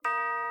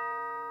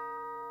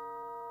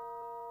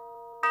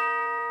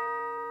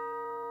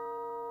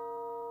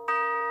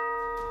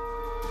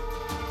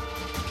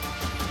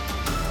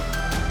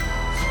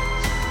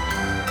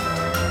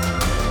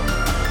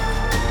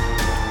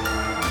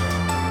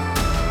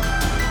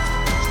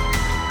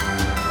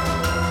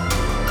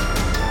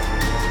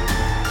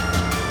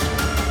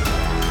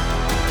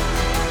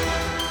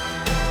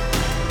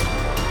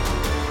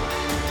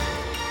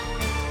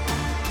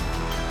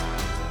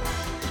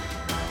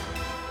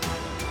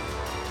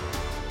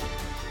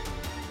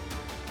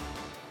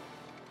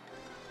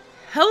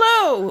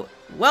Hello!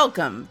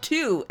 Welcome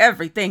to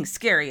Everything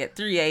Scary at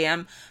 3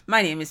 a.m.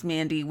 My name is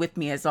Mandy. With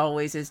me, as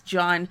always, is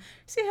John.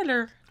 Say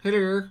hello.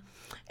 Hello.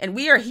 And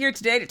we are here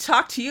today to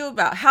talk to you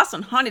about House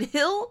on Haunted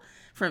Hill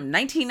from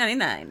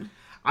 1999.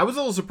 I was a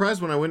little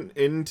surprised when I went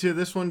into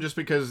this one just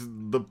because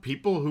the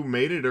people who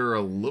made it are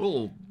a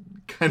little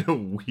kind of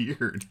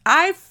weird.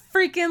 I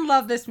freaking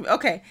love this movie.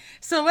 Okay,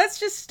 so let's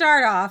just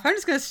start off. I'm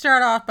just going to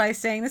start off by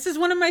saying this is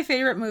one of my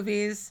favorite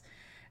movies.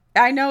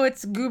 I know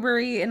it's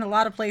goobery in a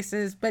lot of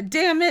places, but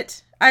damn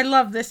it, I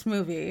love this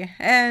movie.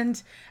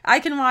 And I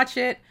can watch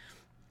it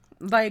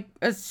like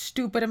a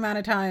stupid amount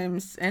of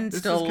times and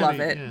still love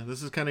it. Yeah,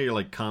 this is kind of your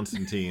like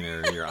Constantine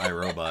or your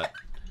iRobot.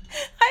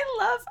 I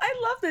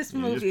love this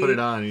movie. You just put it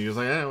on and you're just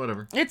like,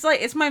 whatever.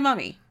 It's my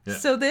Mummy. Yeah.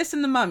 So this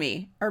and the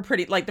Mummy are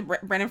pretty, like the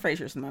Brendan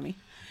Fraser's The Mummy,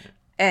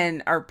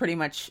 and are pretty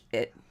much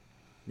it.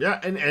 Yeah,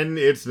 and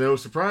it's no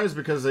surprise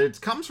because it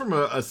comes from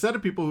a set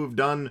of people who've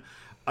done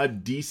a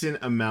decent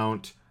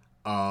amount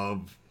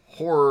of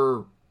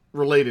horror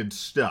related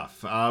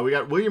stuff. We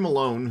got William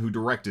Malone, who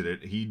directed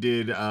it. He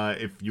did,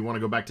 if you want to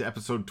go back to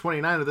episode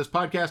 29 of this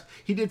podcast,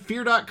 he did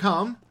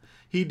Fear.com.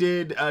 He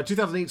did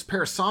 2008's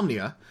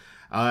Parasomnia.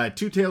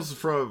 Two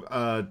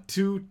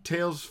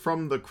Tales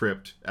from the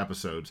Crypt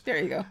episodes. There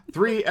you go.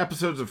 3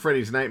 episodes of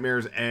Freddy's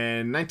Nightmares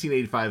and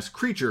 1985's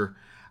Creature.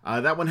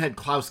 That one had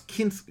Klaus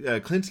Kinski.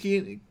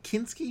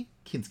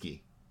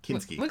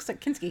 Looks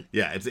like Kinski.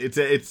 Yeah,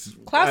 it's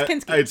Klaus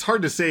Kinski. It's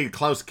hard to say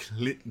Klaus.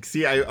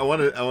 See, I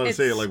want to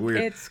say it like weird.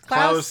 It's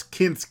Klaus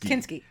Kinski.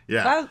 Kinski.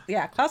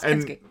 Yeah, Klaus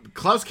Kinski. And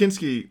Klaus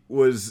Kinski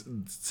was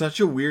such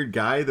a weird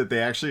guy that they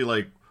actually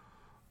like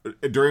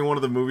during one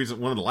of the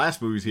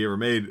last movies he ever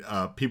made.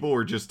 People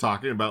were just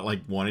talking about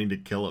like wanting to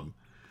kill him.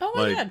 Oh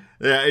my god!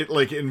 Yeah,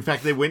 in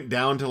fact, they went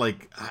down to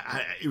like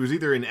it was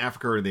either in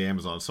Africa or the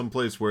Amazon,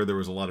 someplace where there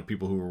was a lot of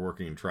people who were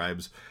working in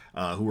tribes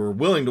who were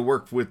willing to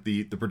work with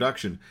the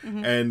production,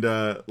 and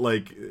Klaus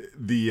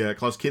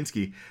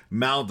Kinski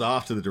mouthed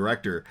off to the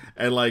director,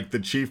 and like the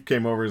chief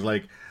came over, is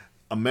like,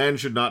 a man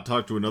should not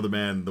talk to another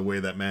man the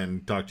way that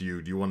man talked to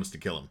you. Do you want us to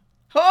kill him?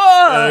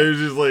 Oh! And it was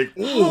just like,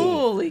 ooh.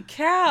 Holy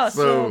cow!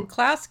 So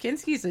Klaus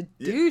Kinski's a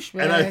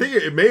douchebag. And I think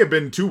it may have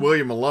been to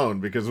William Malone,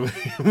 because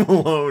William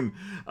Malone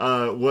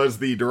was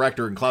the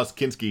director, and Klaus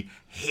Kinski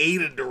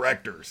hated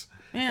directors.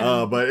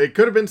 But it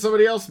could have been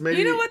somebody else. Maybe.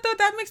 You know what though?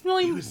 That makes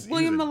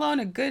William Malone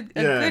a good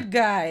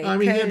guy. I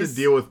mean, he had to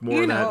deal with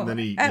more of that, and then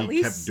he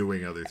kept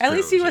doing other stuff. At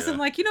least he wasn't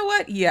like, you know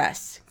what?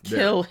 Yes,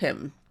 kill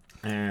him.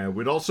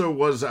 It also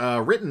was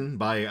written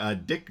by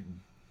Dick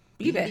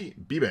Bebe.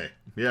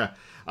 Yeah.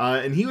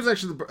 And he was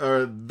actually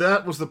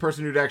that was the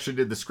person who actually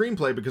did the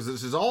screenplay, because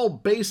this is all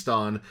based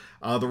on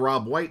the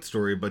Rob White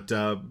story. But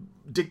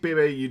Dick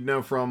Bebe, you'd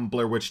know from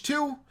Blair Witch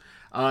 2.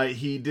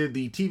 He did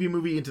the TV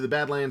movie Into the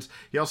Badlands.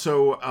 He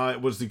also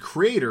was the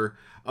creator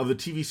of the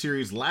TV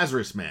series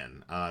Lazarus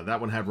Man.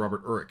 That one had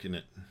Robert Urich in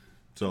it.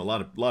 So a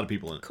lot of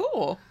people in it.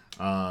 Cool.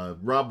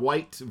 Rob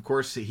White, of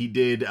course, he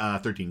did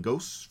 13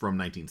 Ghosts from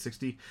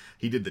 1960.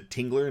 He did The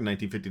Tingler in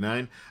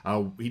 1959.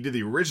 He did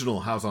the original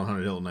House on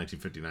Haunted Hill in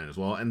 1959 as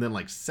well. And then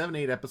like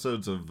 7-8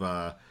 episodes of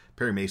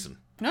Perry Mason.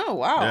 Oh,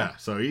 wow. Yeah,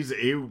 so he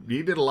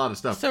did a lot of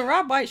stuff. So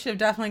Rob White should have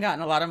definitely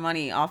gotten a lot of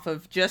money off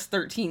of just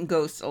 13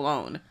 Ghosts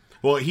alone.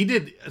 Well, he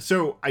did.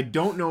 So I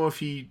don't know if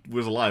he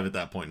was alive at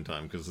that point in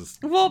time, because his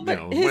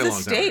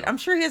estate. I'm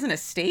sure he has an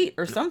estate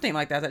or something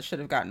like that should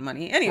have gotten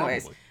money.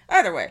 Anyways, Probably.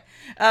 Either way.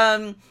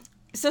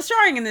 So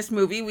starring in this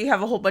movie, we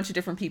have a whole bunch of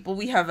different people.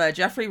 We have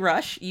Jeffrey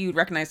Rush. You'd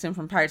recognize him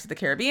from Pirates of the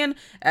Caribbean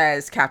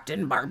as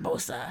Captain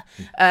Barbossa.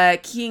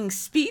 King's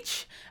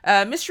Speech,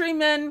 Mystery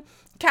Men,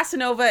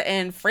 Casanova,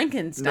 and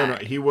Frankenstein. No,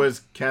 he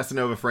was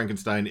Casanova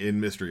Frankenstein in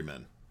Mystery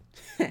Men.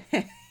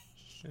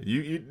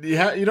 You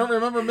don't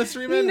remember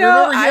Mystery Men?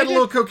 No, remember he had a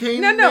little cocaine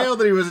nail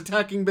that he was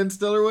attacking Ben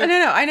Stiller with?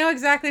 No, I know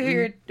exactly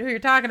who you're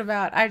talking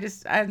about.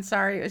 I'm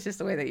sorry. It was just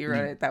the way that you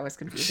wrote it that was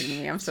confusing to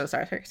me. I'm so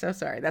sorry. So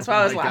sorry. That's why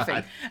I was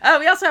laughing.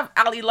 We also have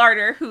Ali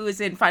Larter, who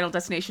is in Final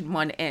Destination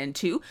 1 and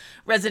 2,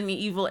 Resident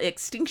Evil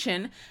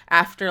Extinction,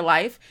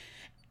 Afterlife,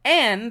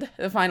 and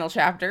the final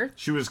chapter.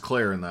 She was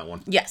Claire in that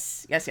one.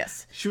 Yes.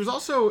 She was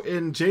also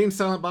in Jay and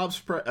Silent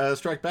Bob's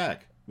Strike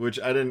Back, which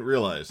I didn't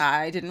realize.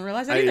 I didn't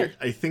realize that either.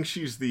 I think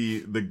she's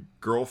the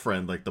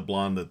girlfriend, like the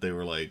blonde that they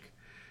were like,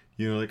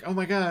 like, oh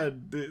my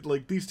god,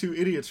 like these two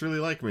idiots really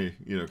like me,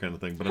 kind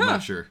of thing. But I'm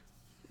not sure.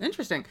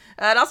 Interesting.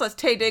 It also has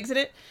Taye Diggs in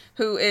it,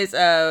 who is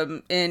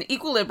in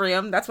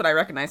Equilibrium. That's what I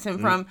recognize him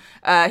from.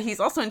 He's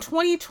also in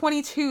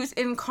 2022's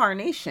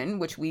Incarnation,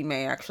 which we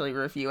may actually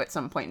review at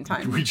some point in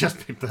time. We just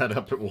picked that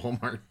up at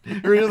Walmart.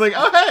 We're just like,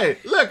 oh, hey,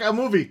 look, a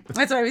movie.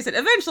 That's why we said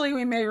eventually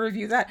we may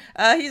review that.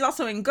 He's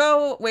also in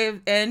Go,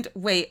 Wave, and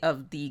Way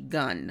of the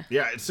Gun.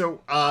 Yeah,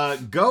 so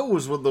Go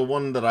was the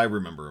one that I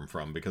remember him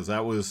from, because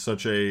that was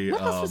such a...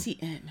 What else was he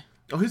in?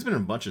 Oh, he's been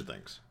in a bunch of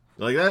things.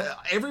 Like that,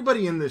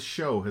 everybody in this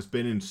show has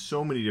been in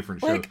so many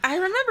different shows. Like, I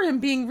remember him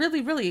being really,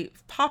 really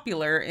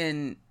popular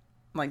in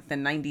like the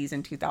 90s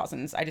and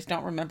 2000s. I just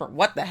don't remember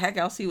what the heck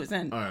else he was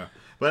in. Oh, yeah.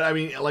 But I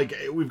mean, like,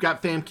 we've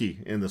got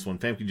Famke in this one.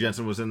 Famke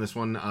Jensen was in this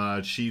one.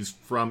 She's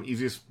from,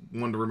 easiest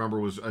one to remember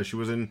was she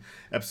was in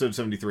episode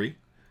 73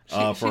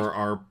 for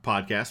our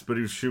podcast, but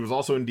she was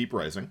also in Deep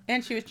Rising.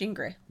 And she was Jean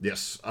Grey.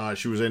 Yes.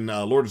 She was in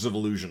Lords of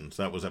Illusions.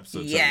 That was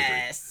episode 73.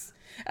 Yes.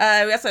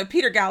 We also have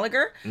Peter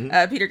Gallagher.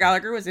 Peter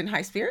Gallagher was in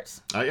High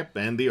Spirits. Yep,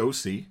 and the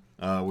OC.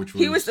 Which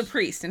was, he was the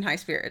priest in High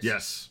Spirits.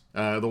 Yes,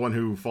 the one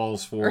who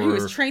falls for. Or he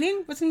was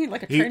training. Wasn't he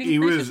like a training? He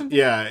was. Or something?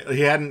 Yeah, he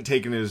hadn't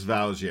taken his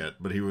vows yet,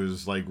 but he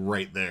was like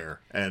right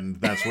there,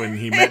 and that's when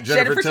he met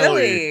Jennifer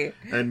Tilly,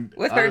 and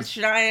with her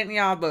giant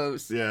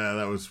yabos. Yeah,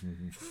 that was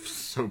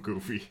so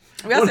goofy.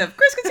 We also have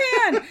Chris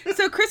Kattan.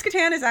 So Chris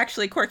Kattan is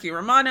actually Corky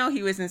Romano.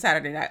 He was in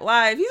Saturday Night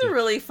Live. He's a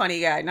really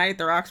funny guy. Night at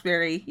the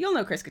Roxbury. You'll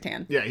know Chris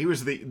Kattan. Yeah, he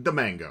was the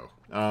mango,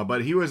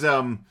 but he was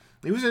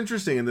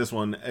interesting in this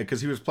one because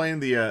he was playing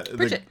the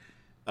Bridget.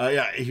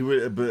 Yeah, he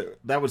was, but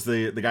that was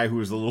the guy who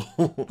was the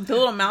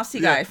little mousy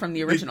guy from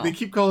the original. They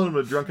keep calling him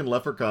a drunken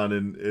leprechaun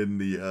in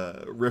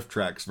the Riff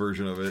Tracks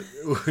version of it,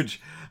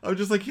 which I was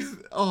just like,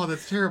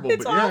 that's terrible.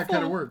 It's but awful. Yeah, it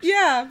kind of works.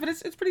 Yeah, but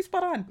it's pretty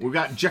spot on. We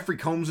got Jeffrey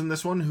Combs in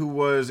this one,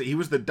 he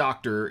was the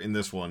doctor in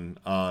this one,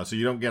 so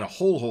you don't get a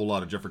whole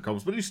lot of Jeffrey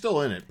Combs, but he's still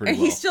in it pretty well.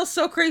 And he's still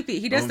so creepy.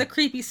 He does the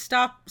creepy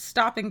stop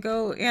and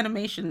go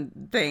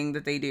animation thing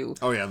that they do.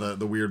 Oh yeah,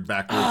 the weird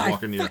backwards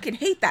walking. I fucking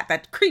hate that.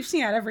 That creeps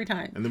me out every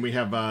time. And then we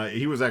have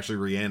he was actually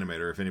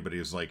Reanimator. If anybody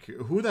is like,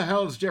 who the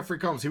hell is Jeffrey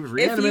Combs? He was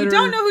Reanimator. If you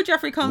don't know who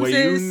Jeffrey Combs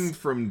is,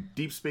 from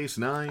Deep Space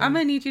Nine, I'm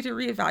gonna need you to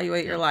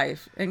reevaluate your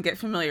life and get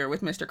familiar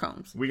with Mr.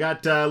 Combs. We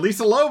got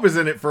Lisa Loeb is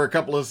in it for a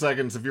couple of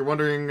seconds. If you're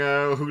wondering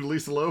who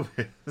Lisa Loeb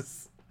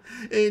is,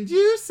 and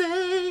you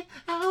say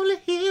I only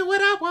hear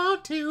what I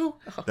want to.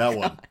 That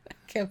one.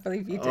 I can't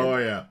believe you did. Oh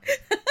yeah.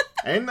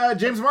 And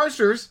James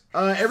Marsters,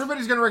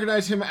 everybody's going to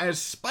recognize him as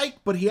Spike,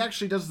 but he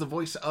actually does the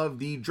voice of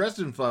the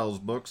Dresden Files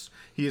books.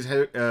 He is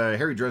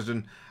Harry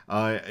Dresden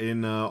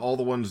in all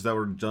the ones that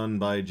were done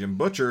by Jim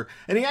Butcher,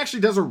 and he actually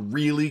does a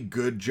really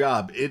good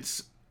job.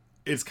 It's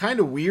kind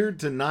of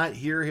weird to not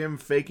hear him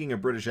faking a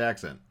British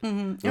accent.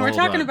 Mm-hmm. And we're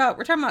talking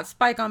about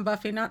Spike on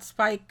Buffy, not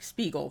Spike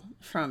Spiegel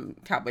from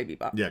Cowboy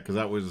Bebop. Yeah, because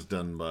that was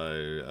done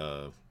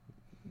by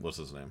what's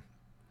his name?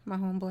 My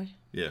homeboy.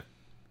 Yeah.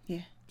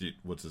 Yeah.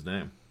 What's his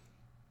name?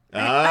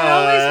 I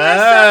always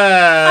mess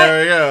up.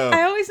 There we go.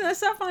 I always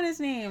mess up on his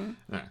name.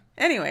 Right.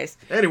 Anyway,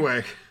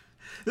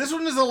 this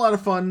one is a lot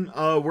of fun.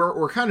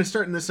 We're kind of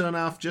starting this one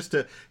off just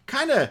to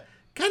kind of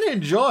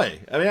enjoy.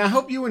 I mean, I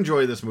hope you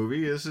enjoy this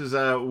movie. This is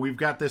we've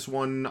got this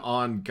one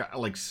on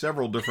like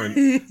several different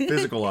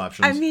physical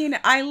options. I mean,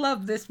 I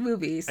love this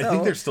movie. So. I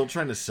think they're still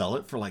trying to sell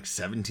it for like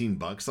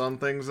 $17 on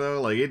things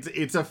though. Like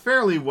it's a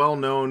fairly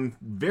well-known,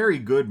 very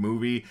good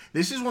movie.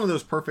 This is one of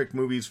those perfect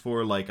movies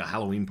for like a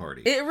Halloween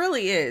party. It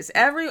really is.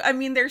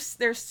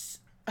 There's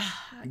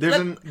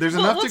enough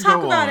we'll to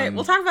talk go about on. it.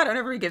 We'll talk about it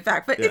whenever we get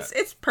back. But Yeah.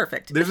 it's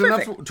perfect. There's it's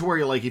enough perfect. to where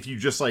you're like, if you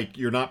just like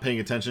you're not paying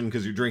attention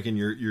because you're drinking,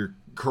 you're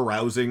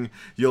carousing,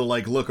 you'll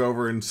like look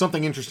over and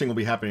something interesting will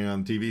be happening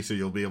on TV, so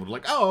you'll be able to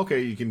like, oh,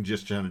 okay, you can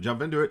just kind of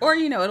jump into it, or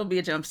it'll be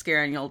a jump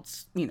scare and you'll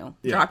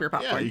drop your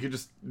popcorn. Yeah, you can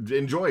just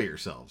enjoy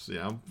yourselves.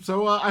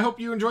 So I hope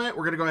you enjoy it.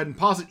 We're gonna go ahead and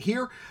pause it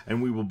here,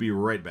 and we will be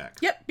right back.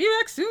 Yep, be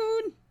back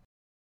soon.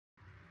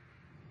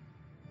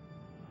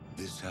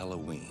 This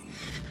Halloween,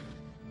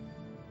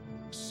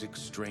 6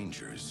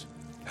 strangers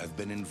have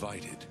been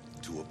invited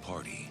to a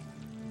party.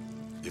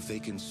 If they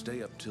can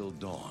stay up till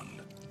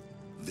dawn,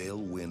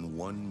 they'll win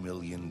 $1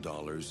 million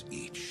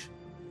each.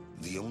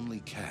 The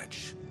only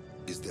catch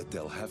is that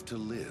they'll have to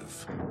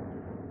live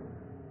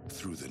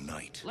through the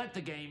night. Let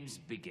the games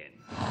begin.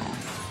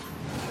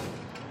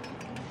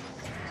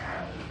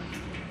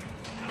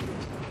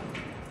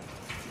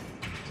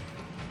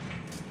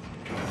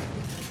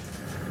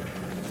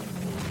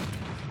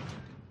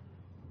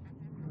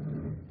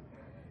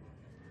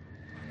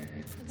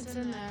 It's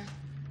in there.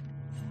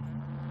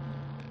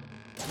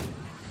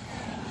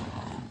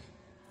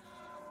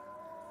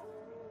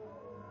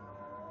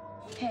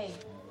 Hey,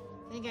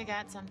 I think I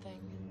got something.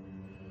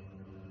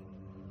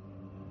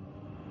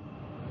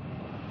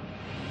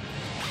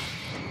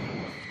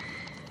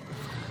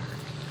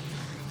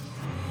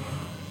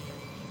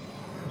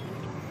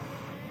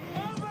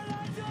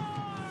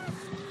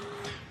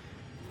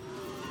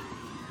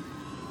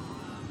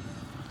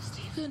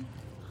 Stephen,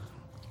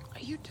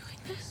 are you doing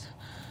this?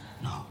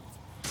 No.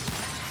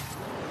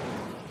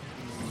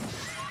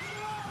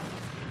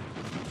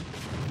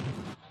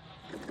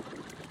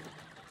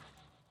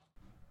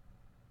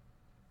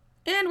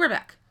 And we're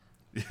back.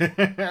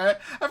 I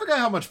forgot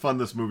how much fun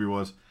this movie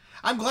was.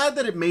 I'm glad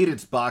that it made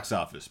its box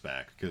office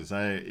back because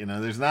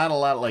there's not a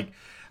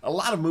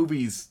lot of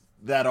movies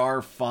that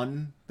are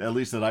fun, at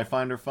least that I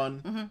find are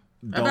fun.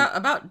 Mm-hmm.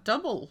 About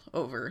double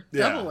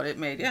what it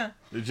made. Yeah.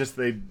 They just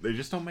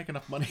don't make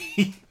enough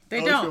money. They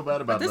I don't. feel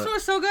bad about but this that. one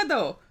was so good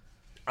though.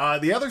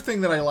 The other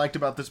thing that I liked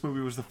about this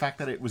movie was the fact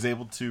that it was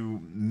able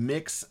to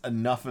mix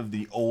enough of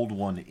the old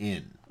one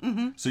in.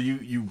 Mm-hmm. So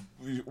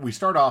we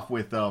start off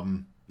with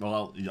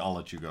Well, I'll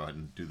let you go ahead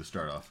and do the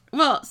start off.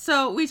 Well,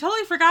 so we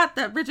totally forgot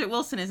that Bridget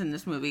Wilson is in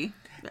this movie.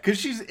 Because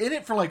she's in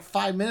it for like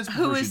 5 minutes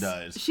before she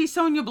dies. She's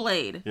Sonya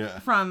Blade Yeah.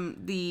 from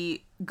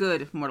the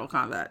good Mortal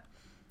Kombat.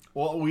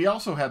 Well, we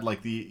also had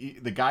like the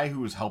guy who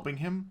was helping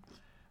him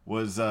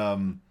was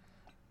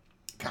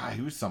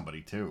he was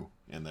somebody too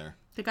in there.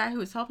 The guy who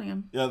was helping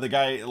him. Yeah, the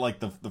guy like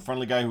the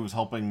friendly guy who was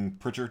helping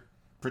Pritchard.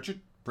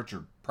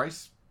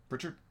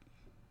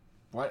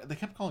 Why they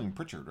kept calling him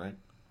Pritchard, right?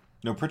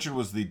 No, Pritchard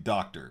was the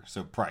doctor,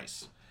 so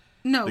Price.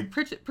 No,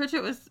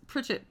 Pritchett was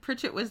Chris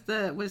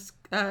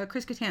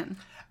Kattan.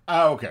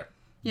 Oh, okay.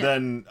 Yeah.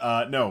 Then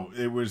no,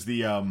 it was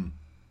the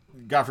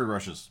Godfrey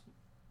Rush's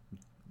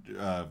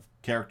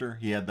character.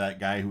 He had that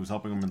guy who was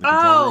helping him in the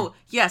control room. Oh,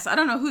 yes. I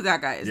don't know who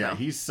that guy is, Yeah, though.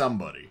 he's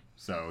somebody.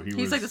 So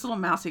He's like this little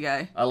mousy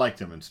guy. I liked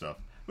him and stuff.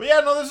 But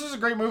yeah, no, this is a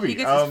great movie. He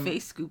gets his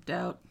face scooped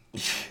out.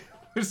 It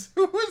was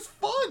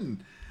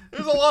fun.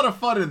 There's a lot of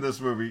fun in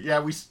this movie. Yeah,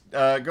 we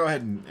go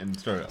ahead and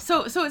start it.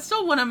 So it's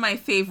still one of my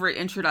favorite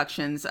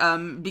introductions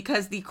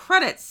because the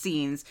credit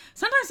scenes,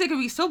 sometimes they can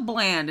be so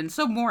bland and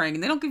so boring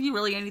and they don't give you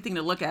really anything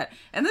to look at.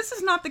 And this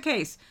is not the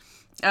case.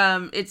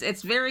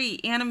 It's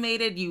very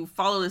animated. You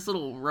follow this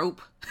little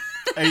rope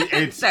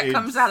that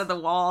comes out of the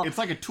wall. It's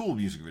like a Tool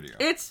music video.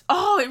 It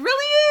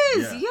really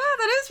is.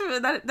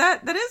 Yeah.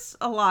 That is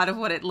a lot of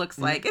what it looks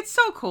like. It's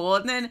so cool.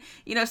 And then,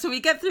 so we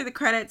get through the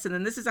credits and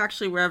then this is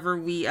actually wherever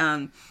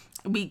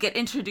we get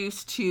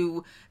introduced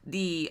to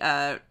the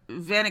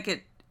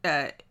Vannicut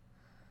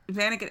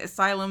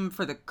Asylum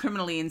for the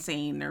Criminally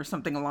Insane or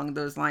something along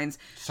those lines.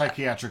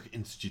 Psychiatric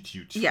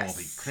Institute for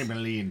the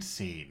Criminally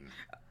Insane.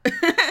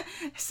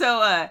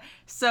 So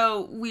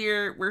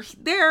we're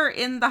there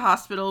in the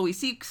hospital. We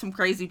see some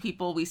crazy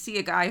people. We see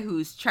a guy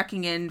who's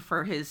checking in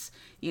for his,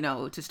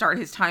 to start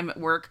his time at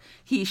work.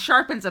 He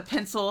sharpens a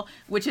pencil,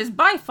 which is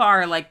by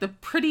far like the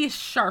prettiest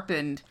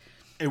sharpened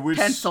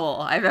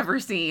pencil I've ever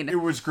seen.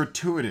 It was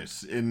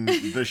gratuitous in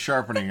the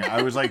sharpening.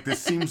 I was like,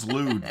 this seems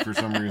lewd for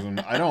some reason.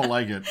 I don't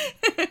like it.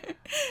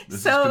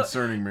 This is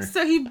concerning me.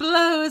 So he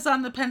blows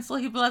on the pencil.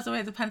 He blows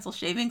away the pencil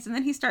shavings, and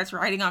then he starts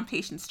writing on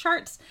patients'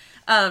 charts.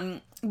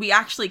 We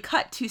actually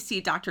cut to see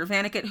Dr.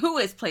 Vannicut, who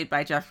is played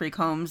by Jeffrey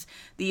Combs,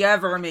 the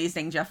ever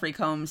amazing Jeffrey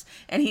Combs,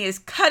 and he is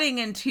cutting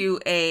into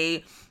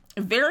a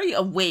very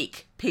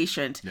awake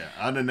patient. Yeah,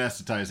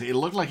 unanesthetized. It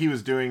looked like he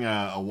was doing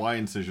a Y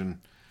incision.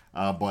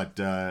 But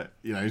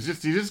he's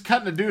just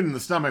cutting a dude in the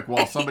stomach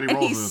while somebody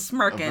rolls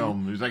a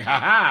film. He's like, ha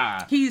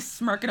ha! He's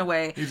smirking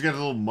away. He's got a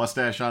little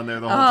mustache on there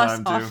the whole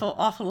time too.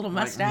 Awful little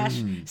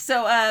mustache.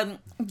 So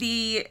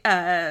the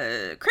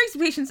crazy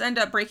patients end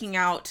up breaking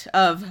out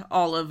of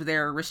all of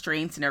their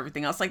restraints and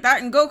everything else like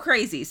that and go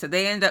crazy. So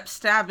they end up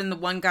stabbing the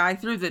one guy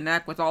through the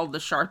neck with all the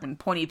sharp and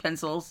pointy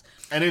pencils.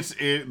 And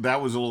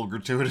that was a little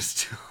gratuitous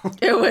too.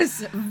 It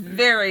was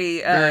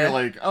very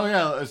like, oh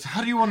yeah,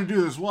 how do you want to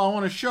do this? Well, I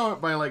want to show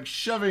it by like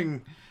shoving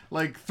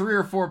like 3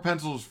 or 4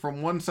 pencils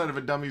from one side of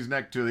a dummy's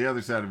neck to the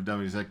other side of a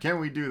dummy's neck. Can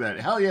we do that?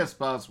 Hell yes,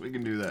 boss, we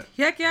can do that.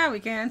 Heck yeah, we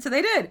can. So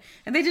they did.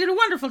 And they did a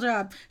wonderful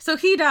job. So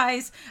he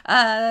dies.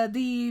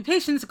 The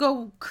patients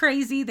go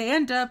crazy. They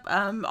end up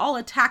all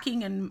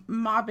attacking and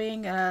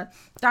mobbing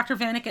Dr.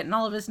 Vannicut and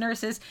all of his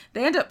nurses.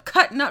 They end up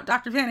cutting up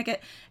Dr. Vannicut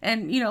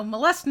and,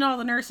 molesting all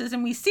the nurses.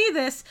 And we see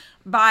this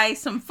by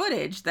some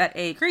footage that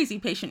a crazy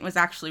patient was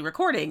actually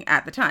recording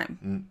at the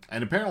time.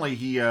 And apparently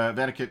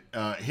Vannicut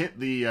hit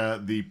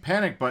the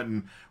panic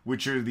button,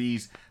 which are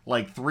these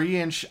like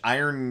 3-inch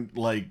iron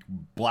like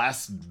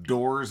blast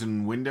doors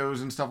and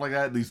windows and stuff like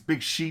that. These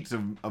big sheets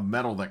of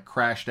metal that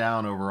crash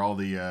down over all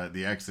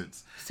the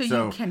exits. So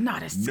you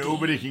cannot escape.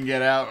 Nobody can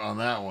get out on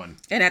that one.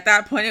 And at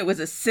that point, it was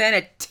a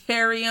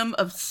sanitarium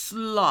of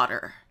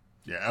slaughter.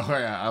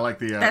 Yeah, I like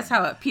the. That's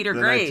how Peter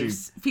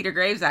Graves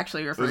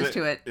actually refers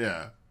to it.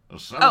 Yeah. A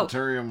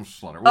sanitarium of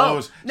slaughter. Well,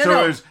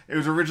 it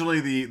was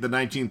originally the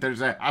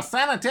 1930s. A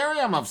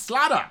sanitarium of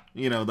slaughter.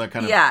 That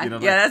kind of. Yeah,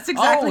 that's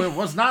exactly. Oh, it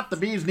was not the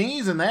bee's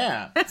knees in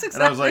there. That's exactly.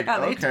 And I was like, how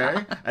they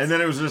okay. And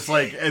then it was just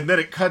like, and then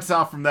it cuts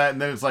off from that,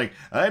 and then it's like,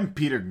 I'm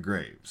Peter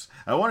Graves.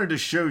 I wanted to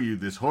show you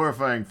this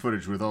horrifying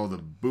footage with all the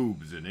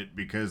boobs in it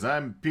because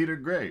I'm Peter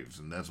Graves,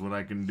 and that's what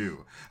I can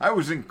do. I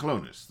was in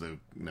Clonus.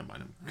 Never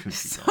mind.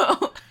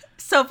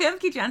 So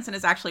Famke Janssen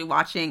is actually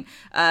watching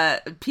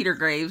Peter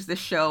Graves, this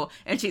show,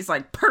 and she's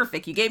like,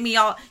 perfect, you gave me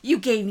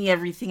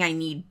everything I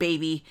need,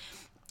 baby.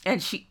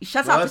 And she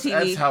shuts off the TV.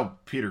 That's how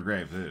Peter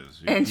Graves is.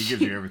 He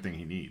gives you everything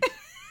he needs.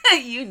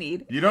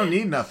 You don't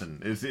need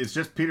nothing. It's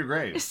just Peter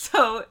Graves.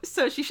 So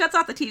she shuts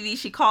off the TV.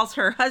 She calls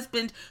her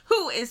husband,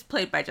 who is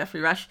played by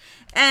Jeffrey Rush,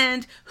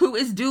 and who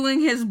is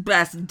doing his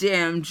best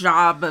damn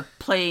job of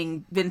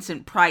playing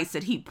Vincent Price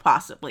that he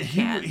possibly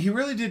can. He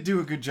really did do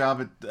a good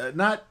job at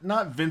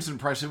not Vincent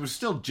Price. It was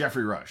still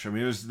Jeffrey Rush. I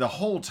mean, it was the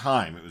whole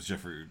time. It was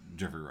Jeffrey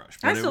Rush.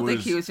 But I still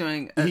think he was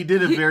doing. He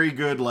did a very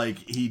good.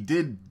 Like he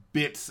did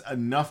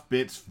enough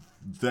bits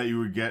that you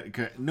would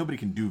get. Nobody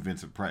can do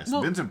Vincent Price.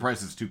 Well, Vincent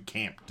Price is too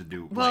camp to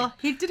do. Well,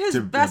 he did his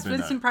best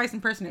Vincent Price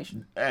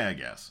impersonation. I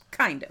guess.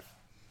 Kind of.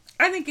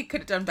 I think it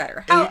could have done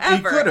better. It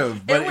However, could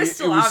have, but it was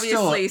still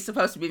obviously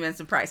supposed to be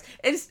Vincent Price.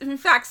 It's, in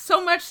fact,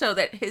 so much so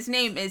that his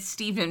name is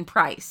Stephen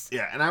Price.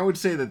 Yeah, and I would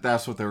say that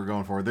that's what they were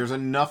going for. There's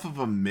enough of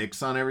a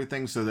mix on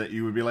everything so that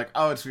you would be like,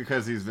 oh, it's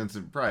because he's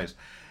Vincent Price.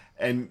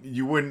 And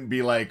you wouldn't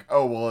be like,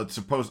 oh, well, it's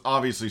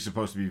obviously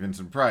supposed to be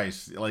Vincent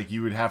Price. Like,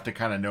 you would have to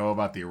kind of know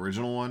about the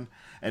original one.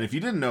 And if you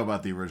didn't know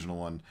about the original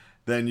one,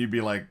 then you'd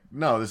be like,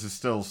 no, this is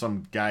still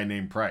some guy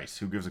named Price.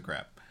 Who gives a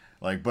crap?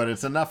 Like, but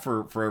it's enough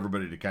for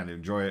everybody to kind of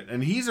enjoy it.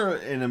 And he's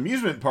an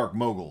amusement park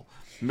mogul.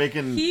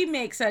 He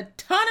makes a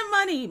ton of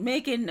money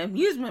making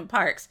amusement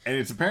parks. And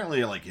it's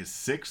apparently like his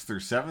 6th or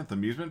 7th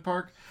amusement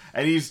park.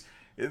 And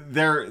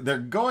they're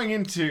going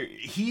into,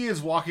 he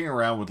is walking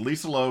around with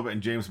Lisa Loeb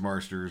and James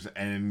Marsters,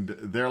 and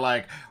they're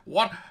like,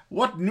 what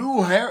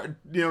new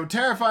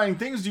terrifying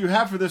things do you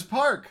have for this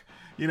park?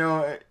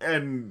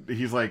 And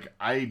he's like,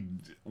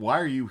 why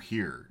are you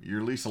here?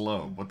 You're Lisa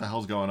Loeb. What the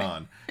hell's going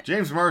on?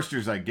 James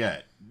Marsters, I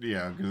get.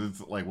 Yeah, because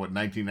it's like,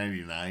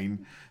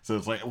 1999? So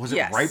it's like, was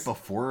it right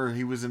before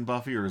he was in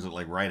Buffy, or is it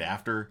like right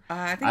after?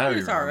 I think he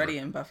was already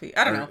in Buffy.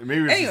 I don't know.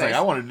 Maybe it's just like,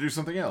 I wanted to do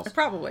something else.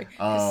 Probably.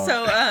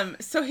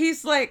 So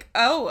he's like,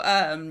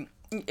 so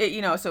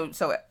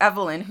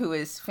Evelyn, who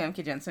is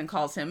Famke Janssen,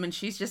 calls him, and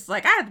she's just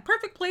like, I had the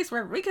perfect place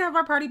where we can have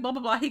our party, blah,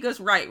 blah, blah. He goes,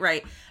 right.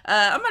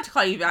 I'm about to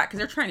call you back because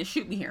they're trying to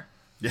shoot me here.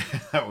 Yeah,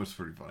 that was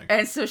pretty funny.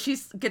 And so she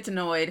gets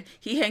annoyed.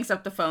 He hangs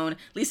up the phone.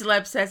 Lisa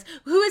Loeb says,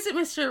 who is it,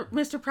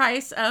 Mr.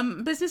 Price?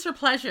 Business or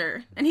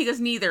pleasure? And he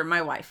goes, neither,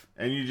 my wife.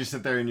 And you just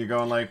sit there and you're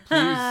going like, please.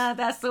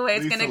 That's the way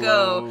it's going to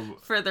go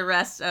for the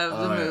rest of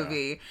the movie.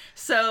 Yeah.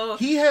 So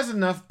he has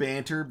enough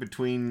banter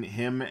between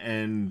him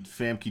and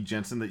Famke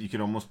Janssen that you could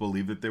almost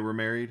believe that they were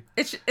married.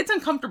 It's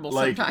uncomfortable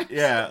sometimes.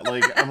 Yeah,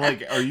 I'm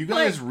like, are you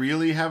guys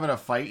really having a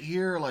fight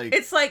here? Like,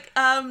 it's like,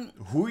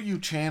 who are you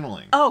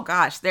channeling? Oh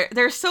gosh,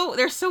 they're so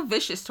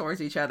vicious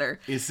towards each other.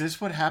 Is this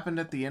what happened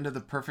at the end of The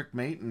Perfect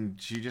Mate, and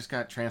she just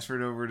got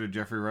transferred over to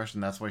Jeffrey Rush,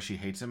 and that's why she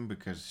hates him,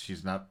 because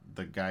she's not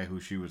the guy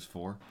who she was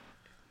for?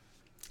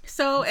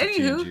 So,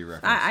 anywho,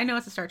 I know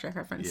it's a Star Trek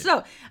reference.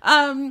 Yeah.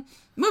 So,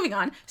 moving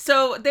on.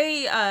 So,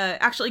 they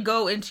actually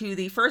go into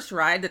the first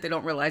ride that they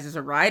don't realize is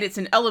a ride. It's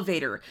an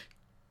elevator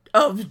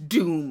of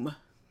doom.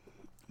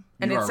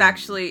 And it's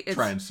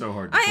trying so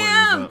hard to play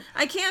this up.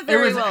 I can't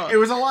very well. It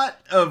was a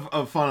lot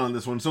of fun on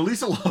this one. So,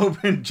 Lisa Loeb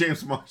and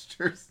James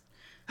Marsters,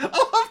 I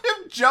love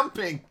him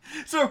jumping.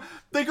 So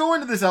they go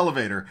into this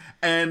elevator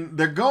and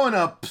they're going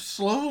up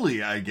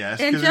slowly, I guess.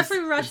 And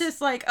Jeffrey Rush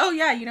is like, oh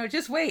yeah,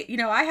 just wait.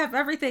 I have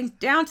everything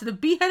down to the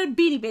beheaded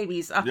Beanie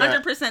Babies,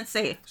 100%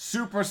 safe.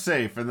 Super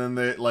safe. And then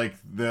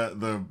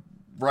the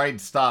ride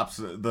stops,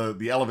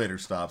 the elevator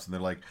stops, and they're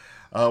like,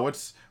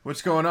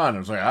 what's going on? I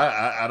was like,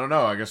 I don't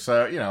know. I guess,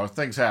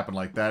 things happen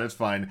like that. It's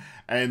fine.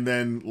 And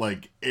then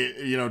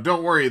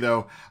don't worry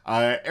though.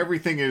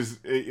 Everything is,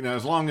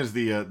 as long as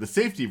the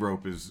safety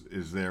rope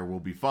is there, we'll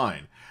be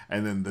fine.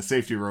 And then the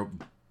safety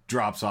rope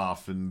drops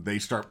off and they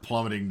start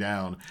plummeting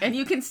down. And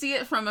you can see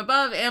it from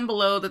above and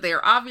below that they are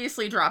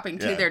obviously dropping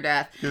to their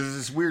death. There's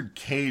this weird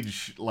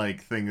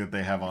cage-like thing that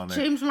they have on there.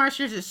 James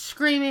Marsters is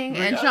screaming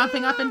and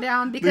jumping up and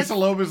down because Lisa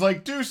Loeb is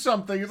like, do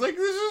something. It's like,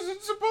 this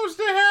isn't supposed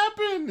to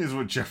happen, is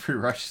what Jeffrey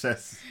Rush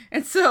says.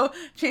 And so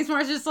James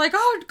Marsters is like,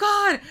 oh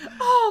God.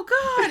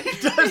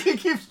 He does. He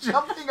keeps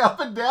jumping up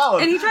and down.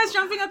 And he tries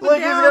jumping up and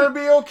down. Like, it's gonna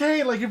be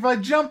okay. Like, if I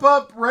jump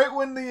up right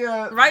when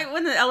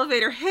the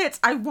elevator hits,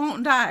 I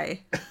won't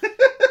die.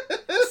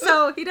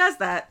 So he does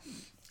that,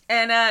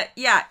 and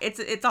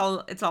it's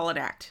all an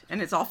act,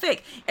 and it's all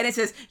fake, and it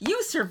says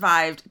you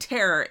survived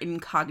terra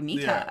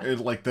incognita. Yeah,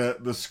 it's like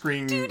the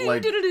screen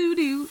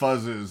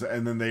fuzzes,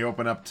 and then they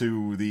open up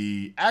to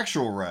the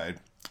actual ride,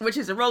 which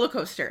is a roller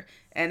coaster,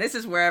 and this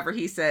is wherever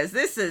he says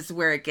this is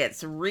where it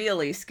gets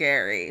really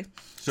scary.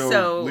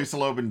 So Lisa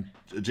Loeb and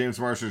James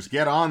Marsters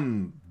get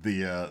on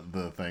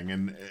the thing,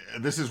 and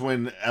this is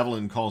when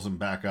Evelyn calls him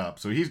back up.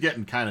 So he's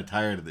getting kind of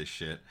tired of this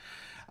shit.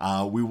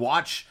 We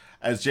watch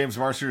as James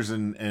Marsters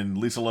and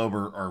Lisa Loeb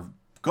are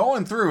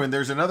going through, and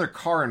there's another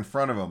car in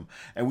front of them,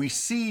 and we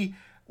see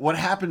what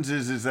happens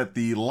is that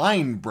the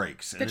line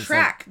breaks. The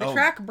track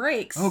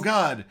breaks. Oh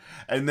God!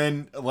 And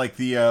then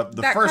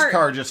the first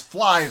car just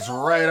flies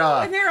right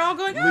off, and they're all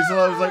going. Lisa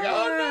Loeb's like,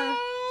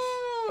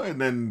 oh no!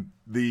 And then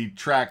the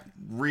track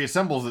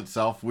reassembles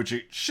itself, which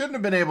it shouldn't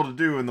have been able to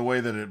do in the way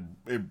that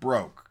it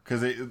broke.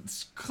 Because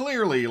it's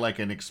clearly like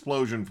an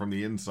explosion from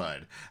the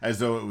inside, as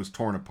though it was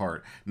torn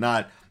apart.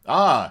 Not,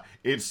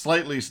 it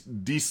slightly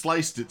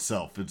de-sliced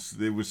itself.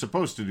 It was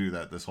supposed to do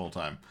that this whole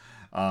time.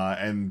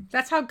 And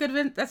that's how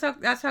good that's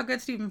how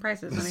good Stephen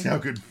Price is. That's how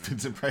good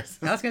Vincent Price is.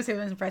 I was gonna say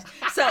Vincent Price.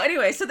 So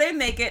anyway, so they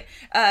make it.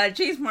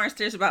 James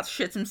Marsters about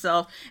shits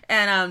himself,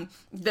 and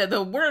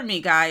the wormy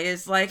guy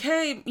is like,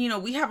 hey,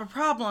 we have a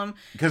problem,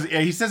 because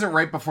he says it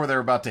right before they're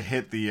about to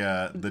hit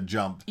the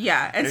jump.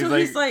 Yeah, and so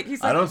he's like,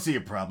 I don't see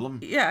a problem.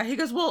 Yeah, he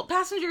goes, well,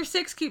 passenger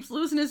 6 keeps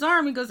losing his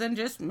arm. He goes, and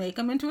just make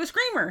him into a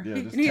screamer.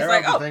 Yeah, just tear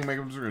out the thing, make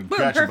him scream,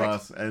 catch a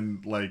bus,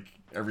 and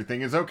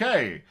everything is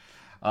okay.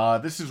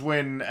 This is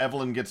when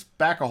Evelyn gets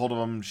back a hold of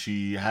him.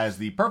 She has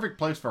the perfect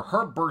place for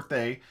her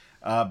birthday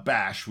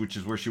bash, which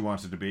is where she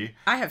wants it to be.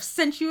 I have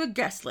sent you a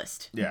guest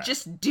list. Yeah.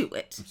 Just do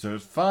it. So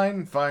it's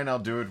fine, I'll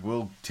do it.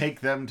 We'll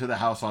take them to the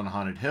house on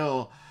Haunted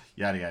Hill,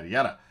 yada, yada,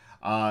 yada.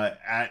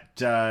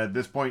 At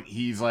this point,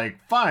 he's like,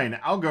 fine,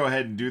 I'll go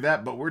ahead and do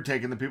that, but we're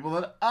taking the people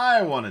that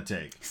I want to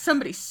take.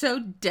 Somebody so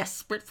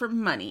desperate for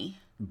money.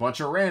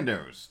 Bunch of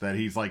randos that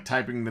he's like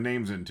typing the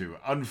names into.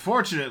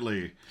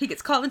 Unfortunately, He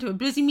gets called into a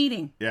busy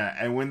meeting. yeah,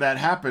 and when that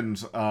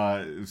happens,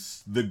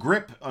 the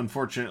grip,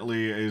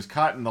 unfortunately, is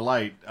caught in the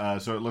light,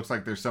 so it looks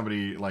like there's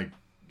somebody, like,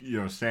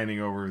 standing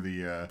over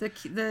the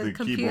The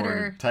computer.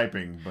 keyboard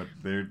typing, but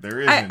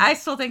there isn't. I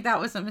still think that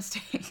was a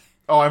mistake.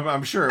 Oh,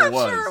 I'm sure it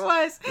was. I'm sure it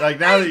was. Like,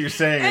 now that you're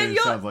saying and it,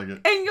 it sounds like it.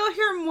 And you'll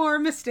hear more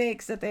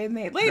mistakes that they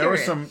made later. There were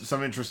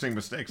some interesting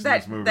mistakes in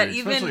That- this movie, that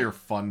especially even- are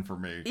fun for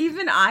me.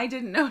 Even I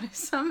didn't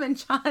notice them, and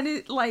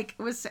John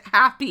was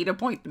happy to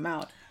point them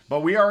out.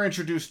 But we are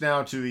introduced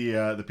now to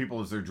the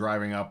people as they're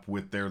driving up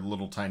with their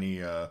little tiny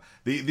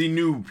the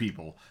new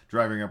people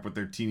driving up with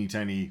their teeny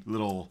tiny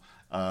little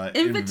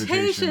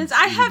Invitations.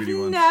 I have itty-bitty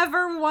ones.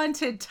 never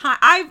wanted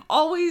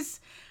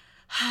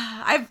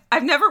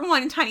I've never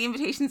wanted tiny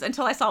invitations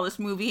until I saw this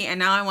movie, and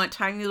now I want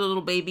tiny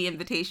little baby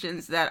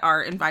invitations that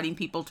are inviting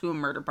people to a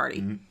murder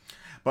party. Mm-hmm.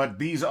 But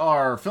these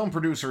are film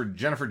producer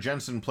Jennifer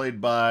Jensen, played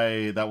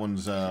by that one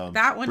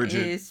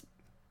Bridget. is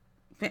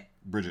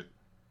Bridget.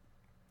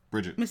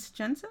 Miss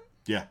Jensen?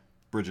 Yeah,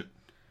 Bridget.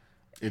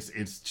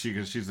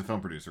 She's the film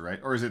producer, right?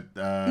 Or is it?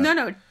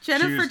 No.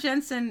 Jennifer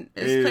Jensen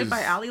is played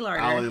by Ali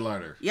Larter. Ali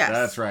Larter. Yes.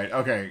 That's right.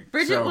 Okay.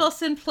 Bridget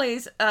Wilson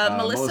plays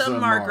Melissa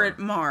Margaret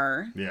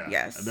Marr. Yeah.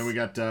 Yes. And then we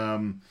got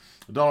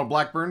Donald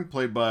Blackburn,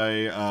 played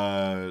by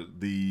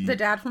the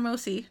dad from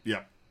OC.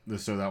 Yeah.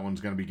 So that one's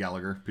going to be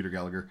Gallagher, Peter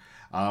Gallagher.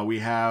 We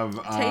have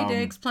Taye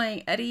Diggs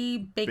playing Eddie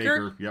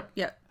Baker.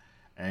 Yep.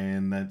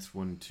 And that's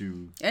 1,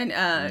 2, and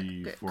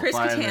 3, 4, Chris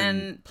 5,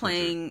 Kattan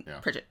playing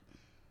Pritchett.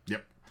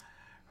 Yep.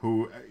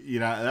 Who,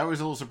 that was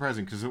a little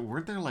surprising because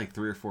weren't there like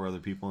 3 or 4 other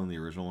people in the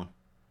original one?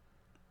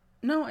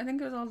 No, I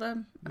think it was all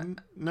them.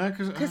 No,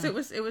 because it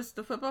was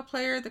the football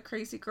player, the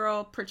crazy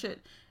girl,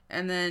 Pritchett,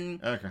 and then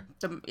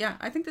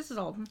I think this is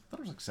all of them. I thought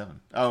it was like 7.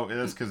 Oh,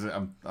 that's because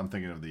I'm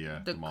thinking of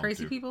the mom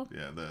crazy too. people.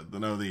 Yeah,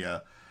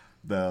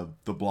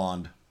 the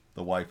blonde,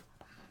 the wife.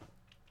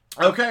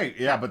 Okay,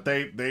 yeah, but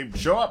they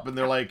show up and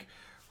they're like,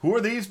 "Who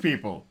are these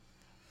people?"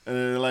 And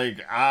they're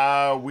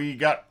like, we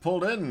got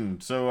pulled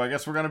in, so I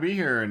guess we're gonna be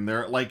here. And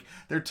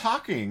they're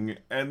talking,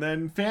 and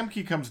then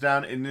Famke comes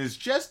down and is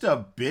just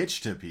a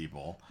bitch to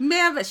people.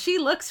 Man, but she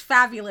looks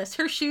fabulous.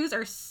 Her shoes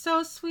are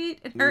so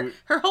sweet, and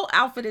her whole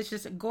outfit is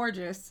just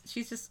gorgeous.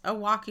 She's just a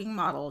walking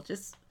model,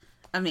 just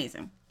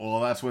amazing.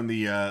 Well, that's when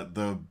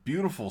the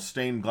beautiful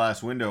stained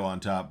glass window on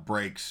top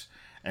breaks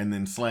and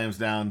then slams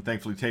down.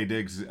 Thankfully, Taye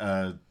Diggs,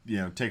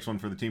 takes one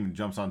for the team and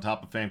jumps on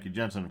top of Famke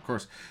Jensen. Of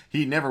course,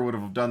 he never would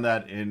have done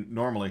that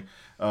normally.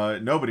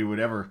 Nobody would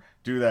ever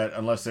do that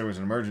unless there was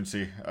an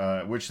emergency,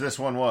 which this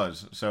one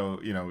was.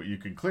 So, you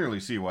can clearly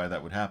see why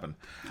that would happen.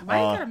 Why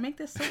you gotta make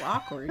this so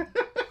awkward?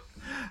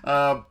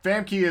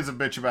 Famke is a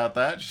bitch about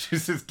that. She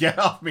says, "Get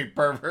off me,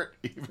 pervert,"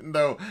 even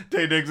though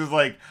Taye Diggs is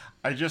like,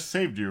 "I just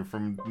saved you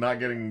from not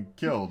getting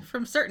killed."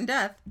 From certain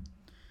death.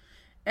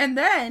 And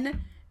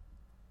then...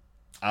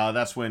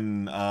 that's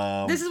when...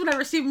 this is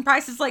whenever Stephen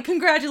Price is like,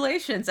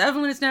 "Congratulations,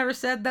 Evelyn has never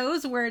said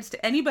those words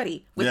to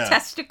anybody with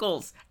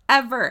testicles,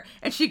 ever."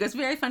 And she goes,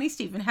 "Very funny,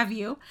 Stephen, have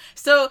you?"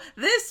 So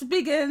this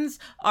begins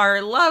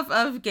our love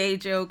of gay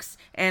jokes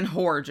and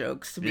whore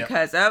jokes,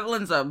 because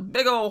Evelyn's a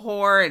big old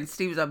whore and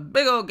Steve's a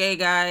big old gay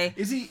guy.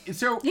 Is he?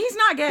 So he's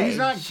not gay. He's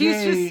not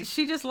gay.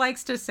 She just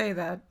likes to say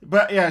that.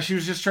 But yeah,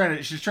 she's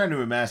trying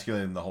to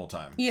emasculate him the whole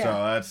time.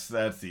 Yeah. So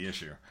that's the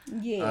issue.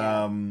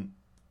 Yeah.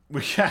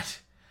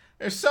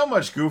 There's so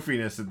much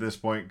goofiness at this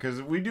point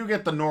because we do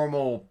get the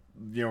normal,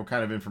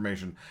 kind of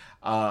information.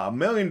 $1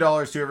 million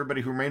to everybody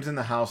who remains in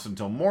the house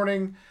until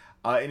morning.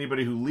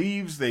 Anybody who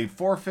leaves, they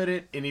forfeit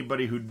it.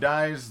 Anybody who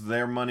dies,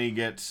 their money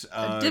gets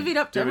divvied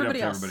up to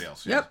everybody else.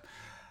 Yes. Yep.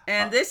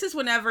 And this is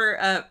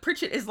whenever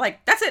Pritchett is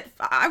like, "That's it.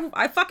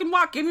 I fucking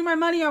walk. Give me my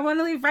money. I want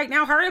to leave right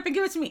now. Hurry up and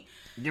give it to me.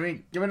 Give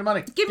me the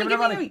money. Give me the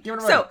money.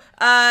 So,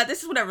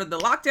 this is whenever the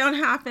lockdown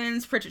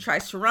happens. Pritchett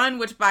tries to run,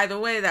 which, by the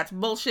way, that's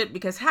bullshit,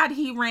 because had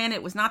he ran,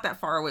 it was not that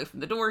far away from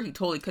the door. He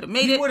totally could have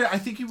made it. I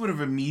think he would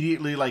have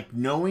immediately,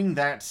 knowing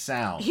that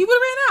sound. He would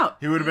have ran out.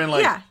 He would have been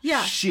like,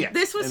 yeah. Shit.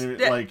 This was,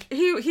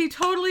 he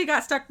totally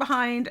got stuck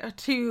behind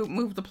to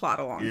move the plot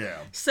along. Yeah.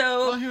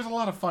 So. Well, he was a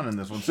lot of fun in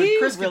this one. So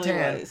Chris really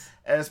Kattan was.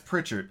 as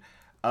Pritchett.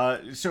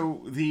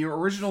 So the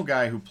original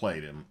guy who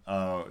played him,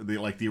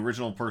 the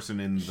original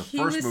person in the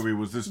first movie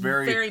was this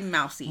very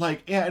mousy,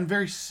 and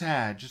very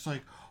sad, just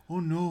like, "Oh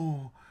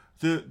no,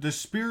 the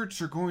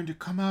spirits are going to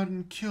come out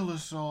and kill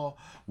us all.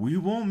 We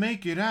won't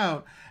make it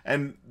out."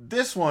 And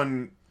this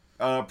one,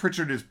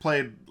 Pritchard is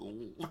played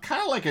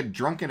kind of like a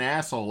drunken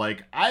asshole.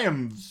 Like, I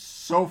am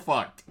so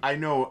fucked. I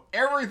know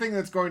everything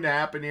that's going to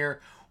happen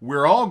here.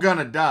 we're all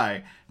gonna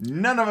die.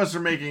 None of us are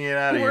making it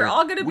out of here. We're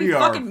all gonna be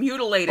fucking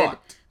mutilated.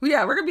 Fucked.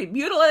 Yeah, we're gonna be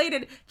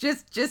mutilated.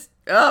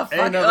 Oh, fuck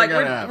it.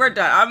 Like, we're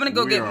done. I'm gonna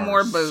go get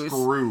more booze.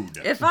 Screwed.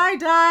 If I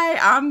die,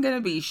 I'm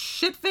gonna be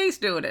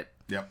shit-faced doing it.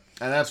 Yep.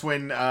 And that's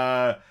when,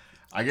 I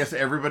guess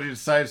everybody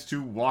decides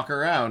to walk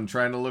around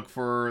trying to look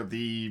for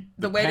the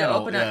way panel. to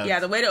open up. Yeah,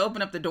 the way to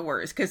open up the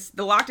doors. Because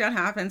the lockdown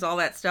happens, all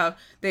that stuff.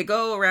 They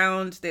go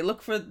around, they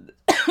look for...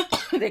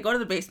 they go to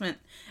the basement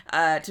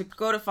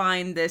to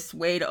find this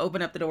way to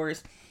open up the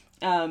doors.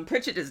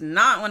 Pritchett does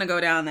not want to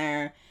go down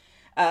there.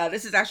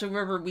 This is actually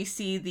where we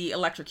see the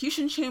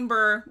electrocution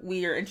chamber.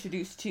 We are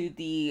introduced to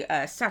the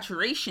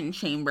saturation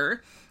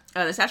chamber.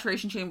 The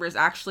saturation chamber is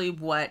actually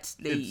what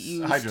they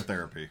use.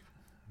 Hydrotherapy.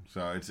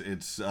 So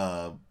it's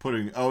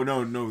putting. Oh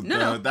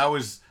no. That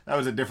was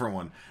a different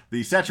one.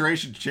 The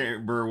saturation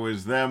chamber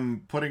was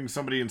them putting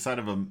somebody inside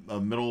of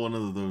a middle one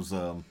of those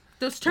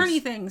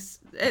turny things,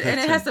 and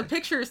it has the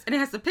pictures. And it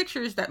has the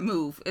pictures that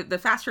move. The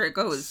faster it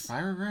goes.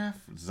 Spirograph,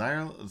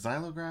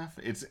 xylograph.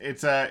 It's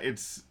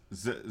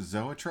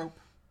zoetrope.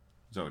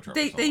 Zoetrope.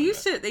 They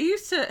used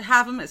to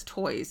have them as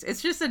toys.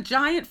 It's just a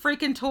giant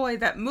freaking toy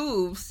that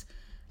moves,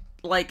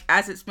 like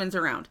as it spins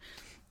around.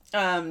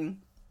 And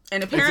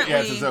apparently,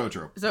 it's a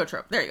zoetrope.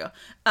 Zoetrope. There you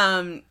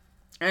go.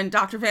 And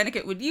Dr.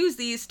 Vanniket would use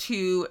these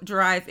to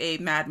drive a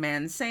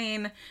madman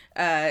sane,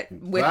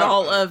 with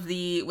all of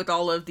the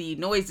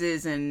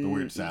noises and the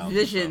weird sounds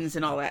visions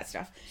and all that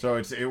stuff. So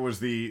it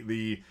was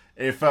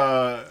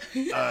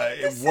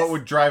what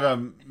would drive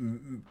a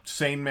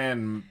sane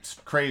man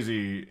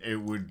crazy,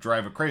 it would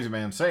drive a crazy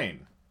man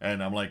sane.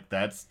 And I'm like,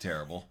 that's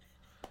terrible.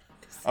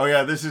 Oh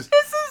yeah, this is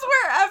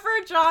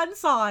wherever John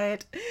saw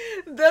it.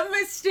 The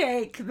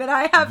mistake that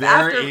I have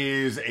There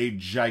is a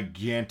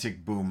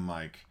gigantic boom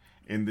mic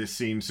in this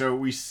scene. So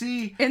we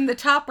see in the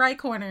top right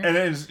corner.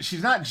 And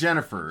she's not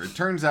Jennifer. It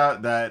turns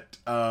out that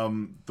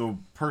the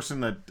person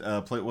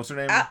that played, what's her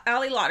name?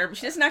 Ali Lauder, but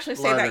she doesn't actually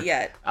say that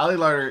yet. Ali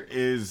Lauder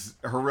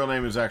her real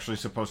name is actually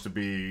supposed to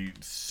be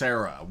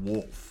Sarah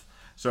Wolf.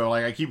 So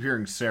like I keep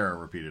hearing Sarah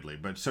repeatedly.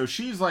 But so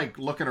she's like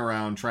looking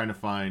around trying to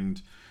find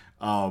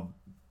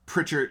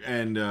Pritchett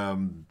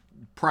and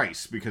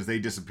Price, because they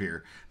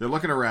disappear. They're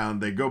looking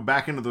around. They go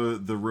back into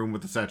the room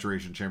with the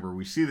saturation chamber.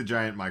 We see the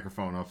giant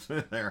microphone up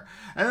there.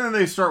 And then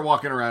they start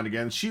walking around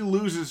again. She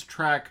loses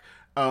track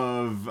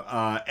of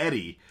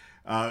Eddie,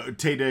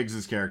 Taye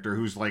Diggs' character,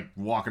 who's like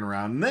walking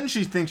around. And then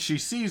she thinks she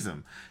sees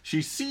him.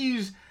 She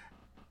sees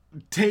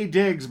Taye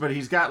Diggs, but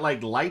he's got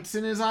like lights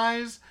in his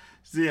eyes.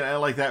 See,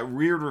 like that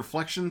weird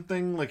reflection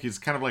thing. Like he's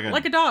kind of like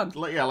a dog.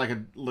 Like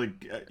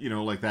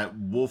that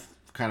wolf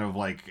kind of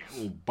like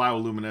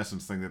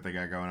bioluminescence thing that they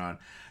got going on.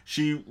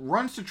 She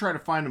runs to try to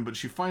find him, but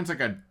she finds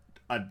like a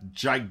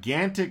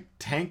gigantic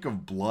tank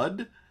of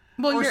blood.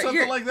 Well, or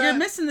something like that. You're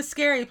missing the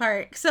scary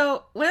part.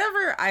 So,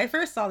 whenever I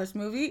first saw this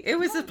movie, it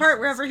was the part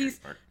wherever it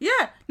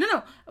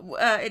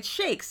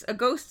shakes. A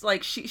ghost,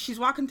 like she's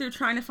walking through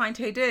trying to find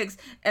Taye Diggs,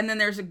 and then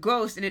there's a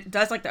ghost, and it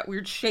does like that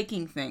weird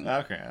shaking thing.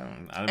 Okay,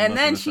 and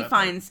then she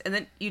finds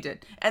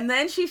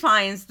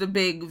the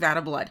big vat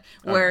of blood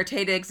where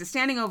Taye Diggs is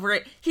standing over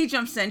it. He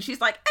jumps in.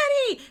 She's like,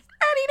 Eddie,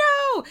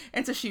 no!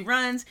 And so she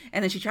runs,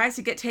 and then she tries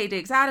to get Taye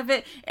Diggs out of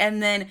it,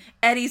 and then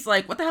Eddie's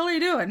like, what the hell are you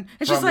doing?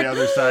 And she's like, from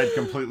the other side,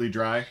 completely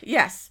dry.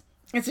 Yes.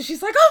 And so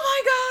she's like, oh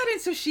my God.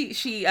 And so she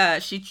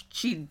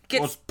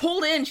gets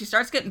pulled in. She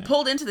starts getting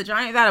pulled into the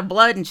giant vat of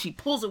blood, and she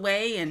pulls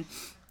away, and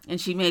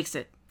she makes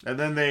it. And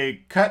then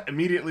they cut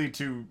immediately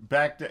to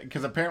back,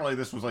 because apparently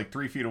this was like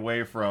 3 feet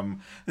away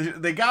from.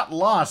 They got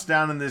lost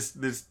down in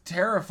this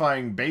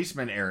terrifying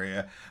basement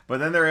area, but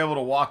then they're able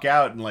to walk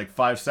out in like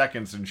 5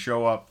 seconds and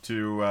show up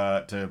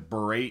to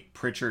berate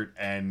Pritchett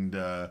and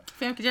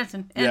Famke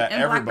Janssen and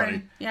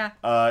everybody.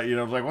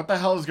 Blackburn. Like what the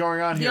hell is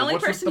going on here? The only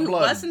What's person who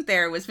wasn't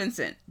there was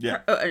Vincent. Yeah.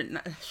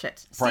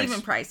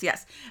 Stephen Price.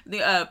 Yes.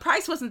 The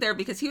Price wasn't there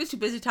because he was too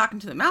busy talking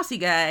to the mousy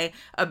guy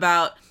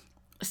about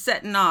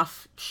setting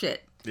off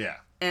shit. Yeah.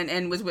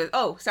 And was with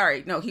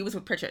he was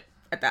with Pritchett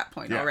at that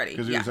point already.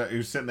 Because he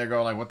was sitting there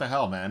going like, what the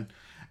hell, man?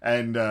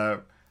 And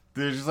they're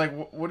just like,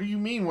 what do you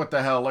mean, what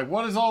the hell? Like,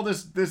 what is all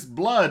this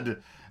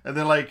blood? And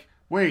they're like,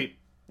 wait,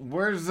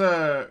 where's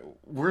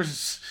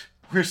what's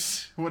her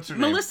name?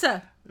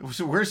 Melissa.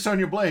 So where's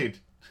Sonya Blade?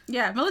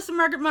 Yeah, Melissa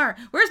Margaret Marr.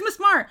 Where's Miss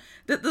Marr,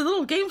 the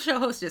little game show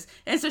hostess?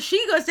 And so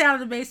she goes down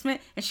to the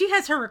basement, and she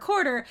has her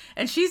recorder,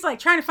 and she's like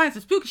trying to find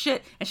some spooky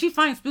shit, and she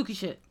finds spooky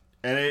shit.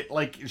 And it,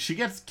 like, she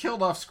gets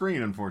killed off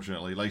screen,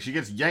 unfortunately. Like, she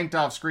gets yanked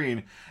off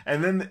screen,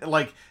 and then,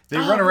 like, they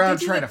run around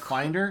trying to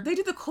find her. They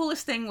do the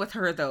coolest thing with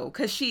her, though,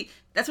 because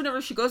that's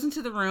whenever she goes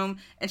into the room,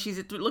 and she's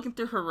looking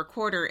through her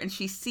recorder, and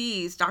she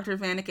sees Dr.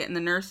 Vanniket and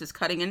the nurse is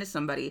cutting into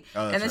somebody.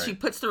 And then she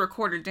puts the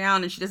recorder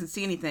down, and she doesn't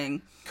see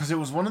anything. Because it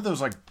was one of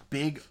those, like,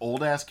 big,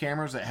 old-ass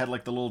cameras that had,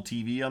 like, the little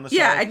TV on the side.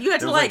 Yeah, and you had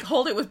to, like,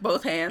 hold it with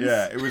both hands.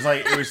 Yeah, it was,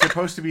 like, it was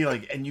supposed to be,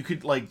 like, and you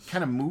could, like,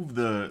 kind of move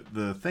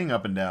the thing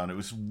up and down. It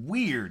was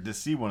weird to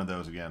see one of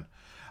those again.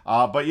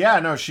 But yeah,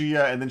 no, she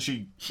and then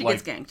she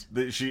gets ganked.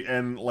 She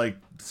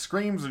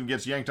screams and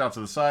gets yanked off to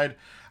the side.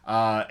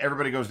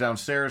 Everybody goes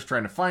downstairs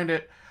trying to find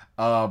it.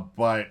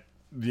 But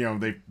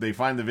they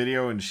find the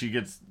video and she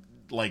gets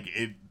like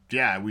it.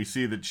 Yeah, we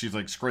see that she's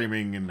like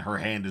screaming and her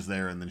hand is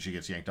there, and then she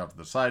gets yanked off to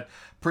the side.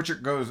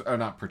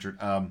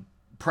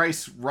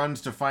 Price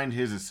runs to find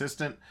his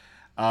assistant,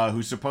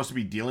 who's supposed to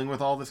be dealing with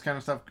all this kind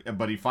of stuff,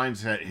 but he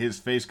finds that his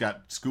face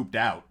got scooped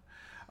out.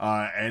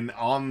 And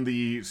on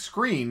the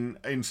screen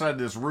inside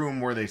this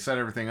room where they set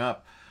everything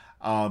up,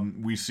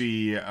 we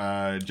see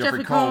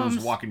Jeffrey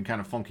Combs walking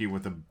kind of funky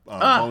with a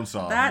bone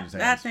saw in his hands.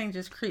 That thing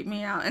just creeped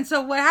me out. And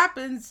so what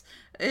happens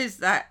is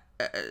that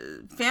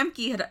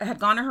Famke had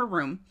gone to her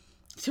room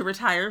to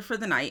retire for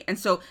the night. And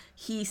so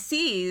he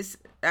sees,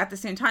 at the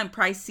same time,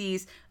 Price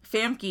sees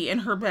Famke in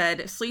her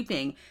bed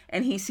sleeping,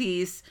 and he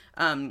sees,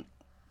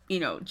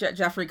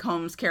 Jeffrey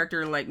Combs'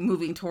 character, like,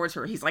 moving towards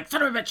her. He's like,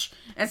 son of a bitch!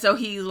 And so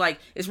he, like,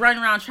 is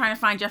running around trying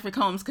to find Jeffrey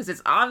Combs, because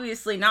it's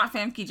obviously not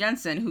Famke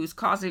Janssen who's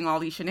causing all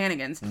these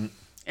shenanigans. Mm-hmm.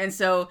 And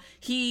so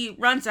he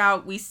runs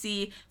out. We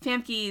see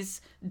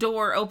Famke's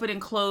door open and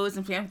close,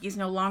 and Famke's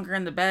no longer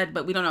in the bed,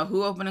 but we don't know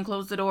who opened and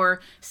closed the door.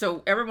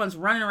 So everyone's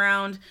running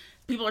around.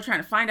 People are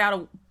trying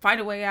to find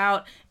a way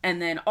out,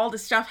 and then all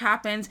this stuff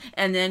happens,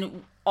 and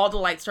then all the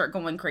lights start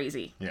going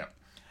crazy. Yeah.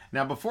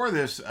 Now, before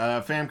this,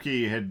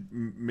 Famke had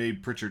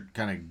made Pritchard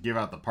kind of give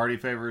out the party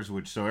favors,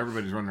 so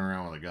everybody's running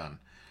around with a gun.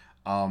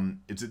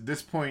 It's at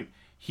this point,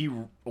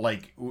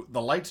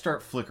 the lights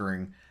start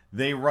flickering.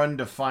 They run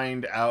to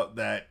find out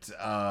that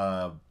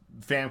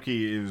Famke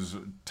is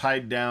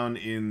tied down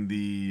in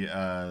the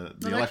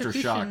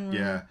electroshock.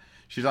 Yeah.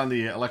 She's on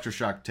the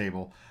electroshock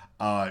table.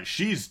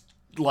 She's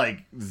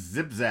like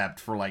zip-zapped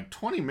for like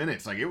 20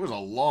 minutes. Like, it was a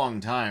long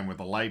time with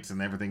the lights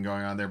and everything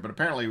going on there, but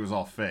apparently it was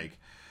all fake.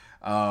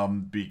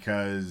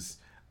 Because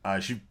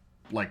she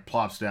like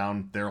plops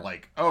down. They're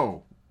like,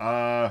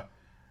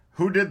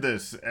 who did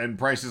this? And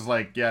Price is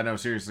like, yeah, no,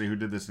 seriously, who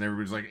did this? And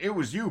everybody's like, it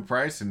was you,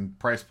 Price. And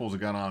Price pulls a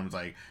gun on him and is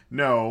like,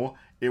 no,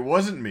 it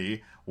wasn't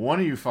me. One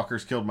of you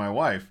fuckers killed my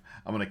wife.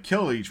 I'm gonna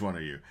kill each one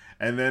of you.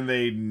 And then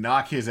they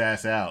knock his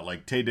ass out.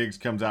 Like, Taye Diggs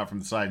comes out from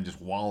the side and just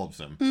wallops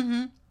him.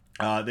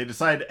 Mm-hmm. They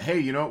decide, hey,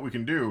 you know what we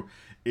can do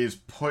is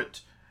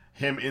put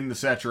him in the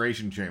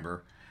saturation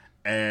chamber.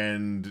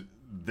 And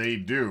they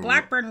do.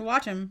 Blackburn will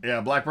watch him. Yeah,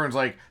 Blackburn's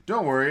like,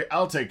 don't worry,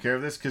 I'll take care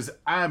of this because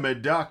I'm a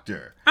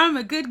doctor. I'm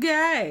a good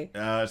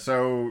guy.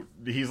 So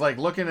he's like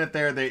looking at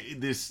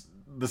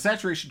the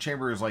saturation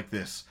chamber is like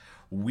this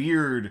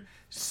weird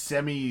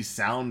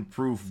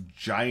semi-soundproof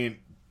giant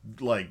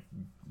like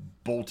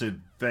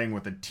bolted thing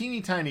with a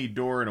teeny tiny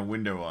door and a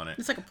window on it.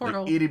 It's like a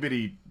portal. Like itty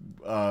bitty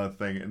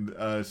thing.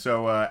 And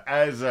so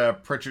as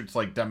Pritchard's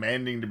like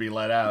demanding to be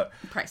let out,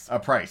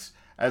 Price.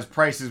 As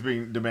Price is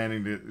being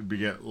demanding to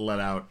get let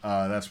out,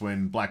 that's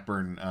when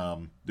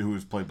Blackburn, who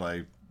was played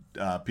by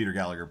Peter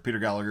Gallagher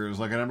is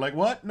looking at him like,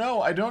 what?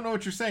 No, I don't know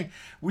what you're saying.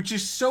 Which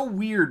is so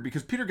weird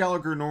because Peter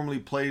Gallagher normally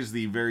plays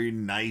the very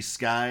nice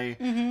guy.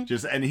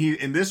 Mm-hmm. And he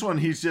in this one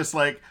he's just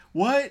like,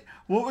 what?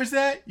 What was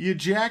that? You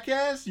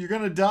jackass? You're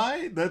gonna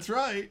die? That's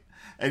right.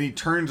 And he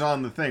turns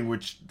on the thing,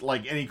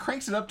 and he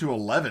cranks it up to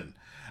 11.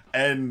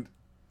 And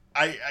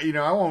I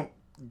won't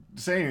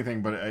say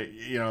anything, but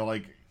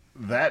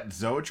that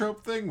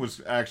zoetrope thing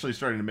was actually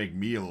starting to make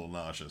me a little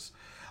nauseous.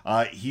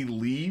 He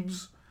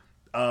leaves,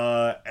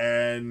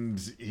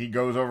 and he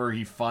goes over,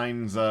 he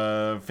finds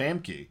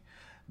Famke.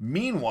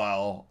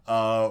 Meanwhile,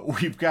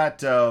 we've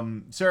got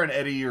Sarah and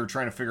Eddie are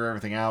trying to figure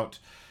everything out.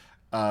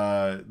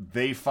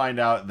 They find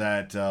out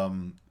that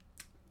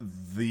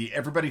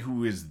everybody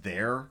who is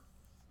there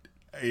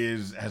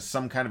has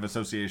some kind of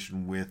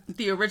association with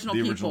the original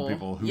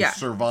people who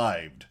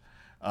survived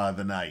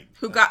the night.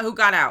 Who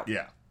got out.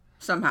 Yeah.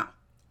 Somehow.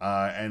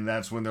 And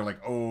that's when they're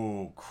like,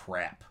 oh,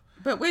 crap.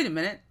 But wait a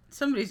minute.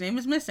 Somebody's name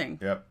is missing.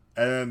 Yep.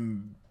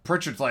 And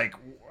Pritchard's like,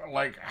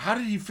 how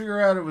did he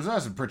figure out it was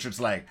us? And Pritchard's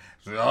like,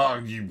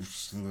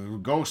 the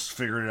ghosts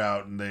figured it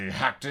out, and they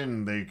hacked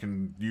in. They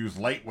can use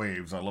light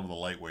waves. I love the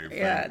light wave thing.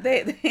 Yeah,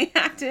 they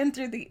hacked in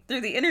through the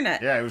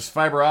internet. Yeah, it was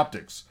fiber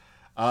optics.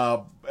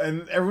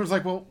 And everyone's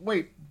like, well,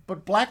 wait,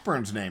 but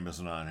Blackburn's name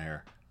isn't on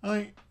here. I'm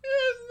like,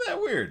 isn't that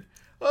weird?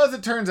 Well, as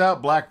it turns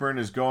out, Blackburn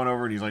is going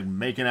over and he's like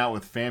making out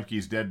with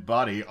Famke's dead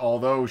body,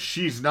 although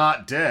she's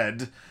not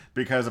dead,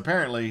 because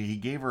apparently he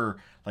gave her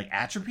like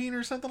atropine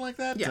or something like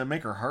that to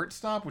make her heart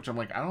stop, which I'm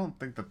like, I don't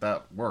think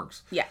that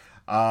works. Yeah.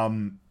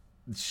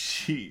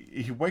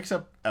 He wakes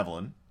up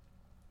Evelyn,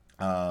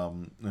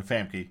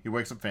 Famke. He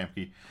wakes up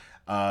Famke.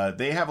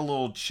 They have a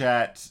little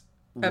chat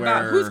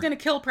about who's going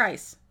to kill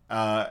Price.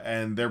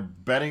 And they're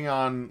betting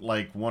on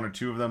like one or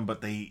two of them,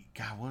 but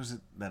what was it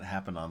that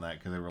happened on that?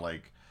 Because they were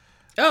like,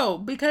 oh,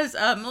 because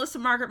Melissa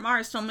Margaret Marr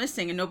is still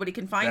missing and nobody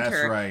can find her.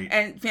 That's right.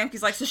 And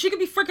Famke's like, so she could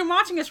be freaking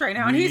watching us right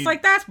now. And he's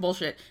like, that's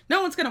bullshit.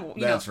 No one's going to,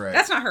 that's right.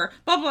 That's not her.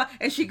 Blah, blah, blah.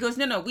 And she goes,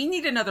 no, we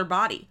need another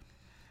body.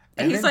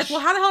 And he's like, well,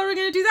 how the hell are we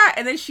going to do that?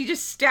 And then she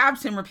just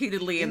stabs him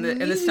repeatedly in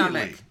the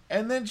stomach.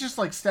 And then just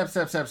like stab.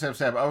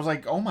 I was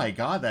like, oh my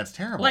God, that's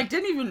terrible.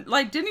 Didn't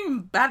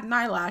even bat an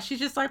eyelash. She's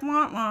just like,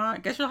 wah, wah. I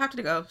guess you'll have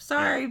to go.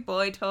 Sorry,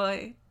 boy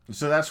toy.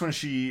 So that's when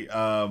she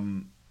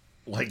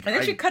like, And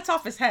then she cuts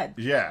off his head.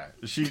 yeah,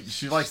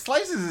 she like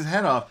slices his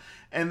head off,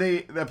 and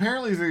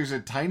apparently there's a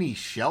tiny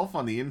shelf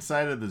on the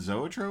inside of the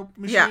zoetrope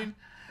machine. Yeah.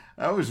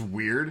 That was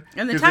weird.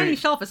 And the tiny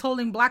shelf is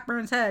holding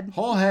Blackburn's head.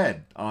 Whole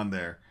head on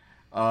there.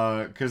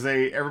 Because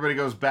everybody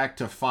goes back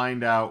to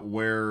find out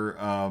where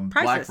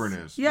Blackburn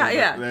is.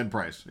 Yeah. And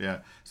Price, yeah.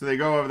 So they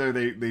go over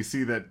there, they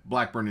see that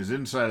Blackburn is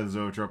inside of the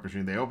zoetrope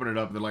machine. They open it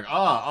up, and they're like,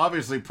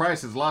 obviously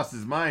Price has lost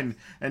his mind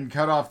and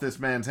cut off this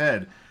man's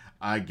head,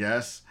 I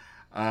guess.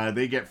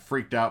 They get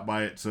freaked out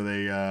by it, so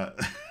they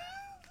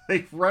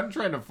they run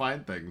trying to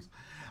find things.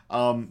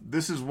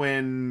 This is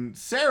when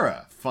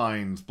Sarah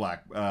finds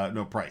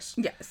Price.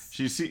 Yes.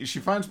 She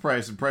finds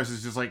Price, and Price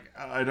is just like,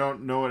 I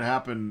don't know what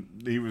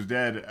happened. He was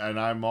dead, and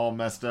I'm all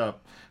messed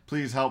up.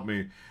 Please help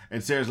me.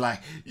 And Sarah's like,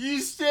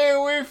 you stay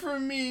away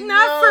from me.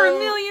 Not for $1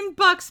 million,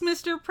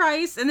 Mr.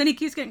 Price. And then he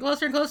keeps getting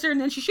closer and closer,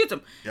 and then she shoots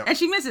him. Yep. And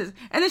she misses.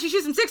 And then she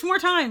shoots him 6 more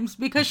times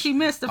because she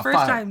missed the first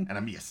time. And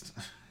I missed.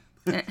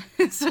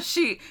 So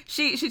she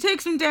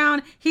takes him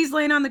down. He's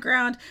laying on the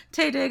ground.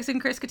 Taye Diggs and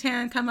Chris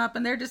Kattan come up,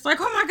 and they're just like,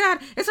 "Oh my God,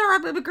 it's all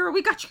right, baby girl.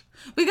 We got you.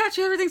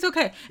 Everything's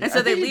okay." And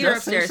so they lead her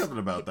upstairs. Say something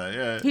about that.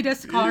 Yeah, he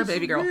does call her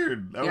baby girl.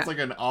 Weird. That was like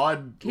an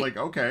odd,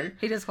 okay.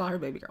 He does call her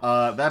baby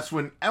girl. That's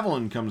when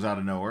Evelyn comes out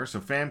of nowhere.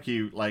 So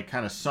Famke like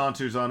kind of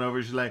saunters on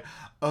over. She's like,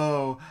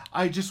 "Oh,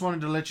 I just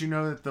wanted to let you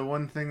know that the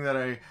one thing that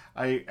I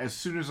as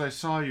soon as I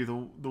saw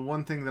you, the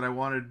one thing that I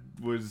wanted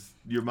was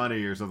your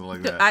money or something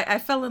like that. I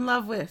fell in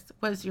love with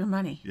was your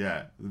money.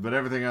 Yeah, but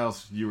everything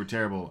else, you were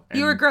terrible. And,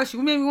 you were gross.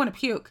 You made me want to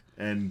puke."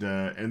 And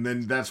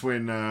then that's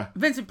when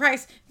Stephen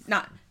Price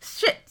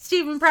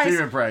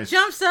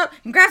jumps up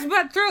and grabs him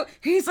by the throat.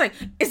 And he's like,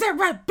 "Is that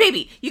right,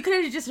 baby? You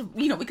could have just,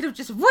 we could have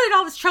just avoided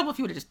all this trouble if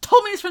you would have just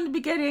told me this from the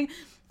beginning."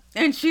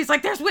 And she's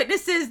like, "There's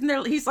witnesses."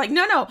 And he's like,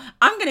 No,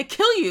 I'm going to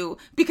kill you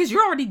because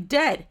you're already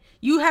dead.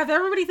 You have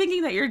everybody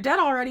thinking that you're dead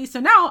already. So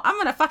now I'm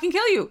going to fucking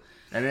kill you.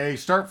 And they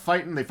start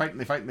fighting. They fight,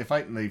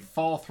 and they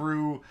fall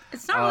through.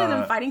 It's not really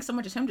them fighting so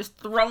much as him just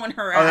throwing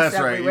her ass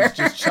everywhere. Oh, that's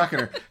right. He's just chucking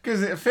her.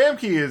 Because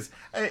Famke is,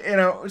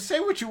 say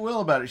what you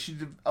will about it. She's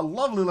a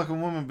lovely looking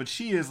woman, but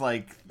she is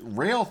like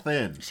rail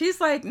thin.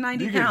 She's like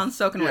 90 pounds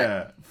soaking wet.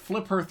 Yeah,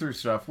 flip her through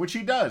stuff, which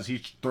he does. He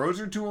throws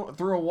her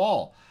through a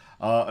wall.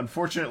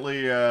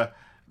 Unfortunately,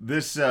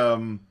 this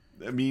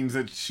means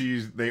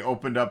that they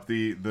opened up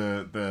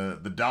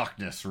the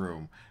darkness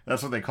room.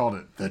 That's what they called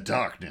it, the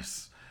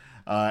darkness.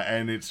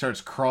 And it starts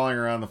crawling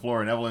around the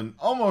floor, and Evelyn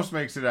almost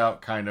makes it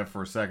out, kind of,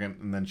 for a second,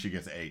 and then she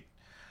gets ate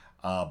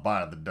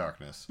by the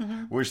darkness.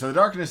 Mm-hmm. Which the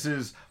darkness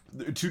is,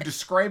 to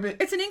describe it...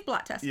 It's an ink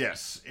blot test.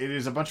 Yes. It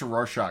is a bunch of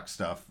Rorschach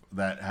stuff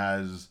that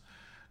has,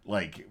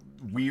 like,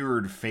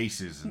 weird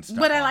faces and stuff.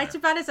 What I liked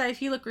about it is that if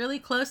you look really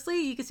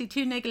closely, you can see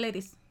 2 naked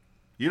ladies.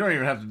 You don't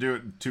even have to do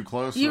it too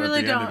close. You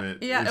really don't. End of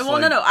it. Yeah. It's well,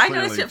 no. I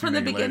noticed it from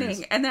the beginning,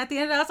 ladies. And at the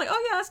end, I was like,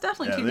 "Oh yeah, that's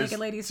definitely 2 naked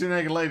ladies." 2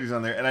 naked ladies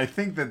on there, and I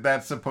think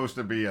that's supposed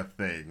to be a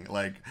thing.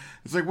 Like,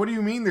 it's like, what do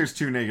you mean? There's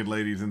 2 naked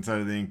ladies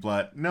inside of the ink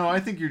blot? No, I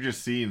think you're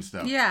just seeing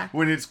stuff. Yeah.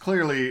 When it's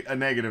clearly a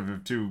negative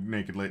of 2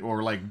 naked ladies,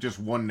 or like just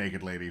 1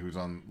 naked lady who's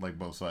on like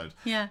both sides.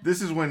 Yeah.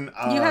 This is when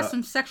you have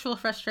some sexual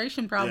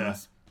frustration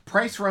problems. Yeah.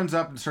 Price runs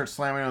up and starts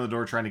slamming on the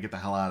door, trying to get the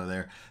hell out of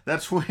there.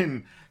 That's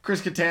when Chris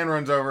Kattan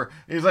runs over.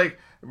 And he's like,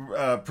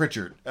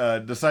 Pritchard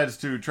decides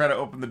to try to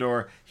open the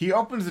door. He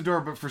opens the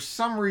door, but for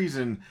some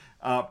reason,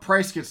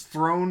 Price gets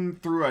thrown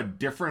through a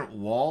different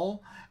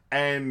wall,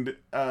 and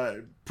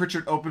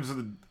Pritchard opens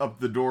up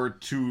the door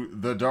to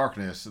the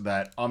darkness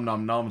that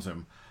noms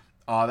him.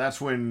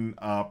 That's when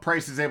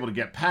Price is able to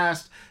get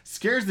past,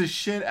 scares the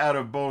shit out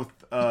of both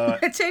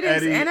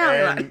Eddie and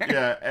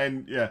Lautner.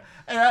 And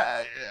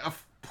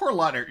poor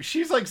Lautner.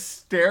 She's like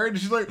staring.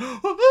 She's like,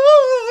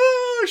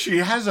 she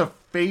has a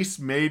face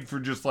made for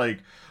just like,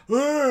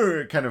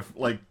 kind of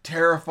like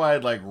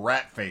terrified, like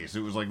rat face.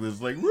 It was like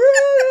this, like,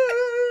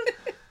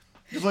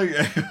 it's like,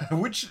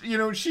 which,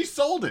 she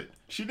sold it.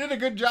 She did a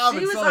good job.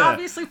 She was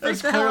obviously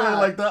freaked the hell out.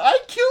 Like I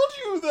killed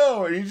you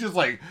though, and he's just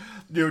like,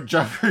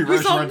 Jeffrey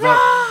Rush runs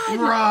up,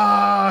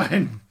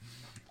 run.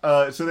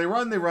 So they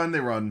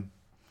run.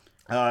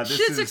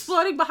 Shit's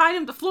exploding behind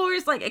him. The floor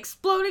is like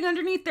exploding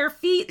underneath their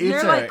feet. And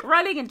they're like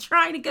running and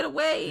trying to get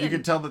away. You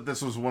can tell that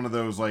this was one of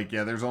those like,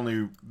 there's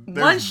only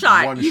one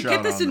shot. You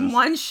get this in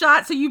one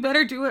shot, so you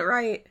better do it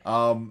right.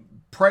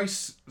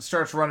 Price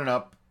starts running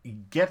up. He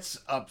gets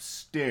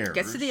upstairs.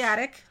 Gets to the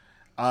attic.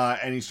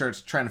 And he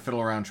starts trying to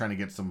fiddle around, trying to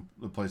get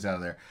the place out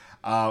of there.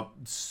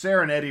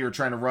 Sarah and Eddie are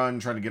trying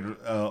to get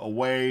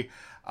away.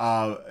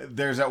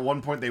 There's at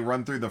one point they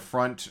run through the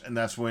front, and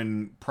that's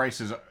when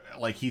Price is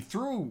like, he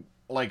threw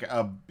like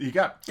he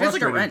got frustrated. There's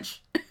like a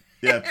wrench.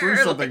 Yeah, threw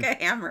something. Like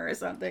a hammer or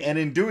something. And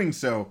in doing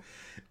so,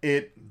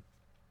 it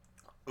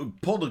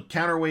pulled a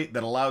counterweight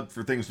that allowed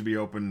for things to be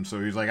open.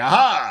 So he's like,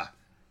 aha!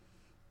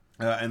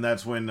 And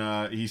that's when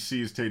he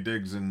sees Taye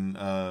Diggs and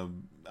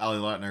Ali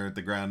Lautner at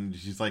the ground. And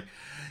she's like,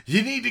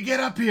 you need to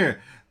get up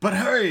here, but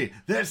hurry,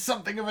 there's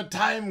something of a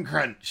time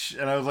crunch.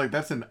 And I was like,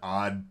 that's an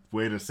odd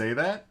way to say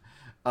that.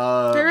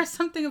 There is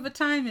something of a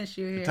time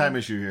issue here. Time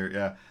issue here,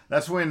 yeah.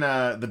 That's when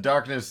the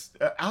darkness...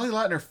 Ali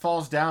Lautner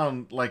falls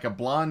down like a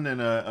blonde in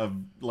a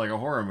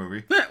horror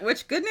movie.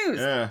 Which, good news.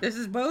 Yeah. This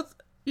is both,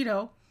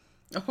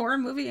 a horror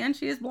movie and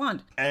she is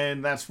blonde.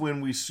 And that's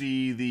when we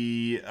see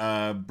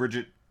the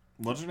Bridget...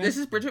 What's her name? This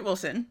is Bridget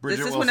Wilson. Bridget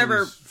this is Wilson's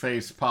whenever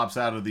face pops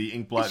out of the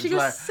ink blot. she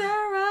goes,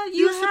 Sarah,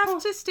 you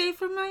have to stay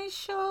for my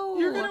show.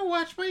 You're going to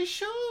watch my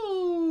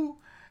show.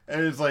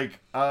 And it's like,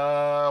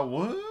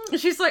 what?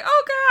 She's like,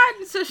 oh,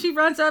 God. So she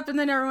runs up, and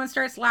then everyone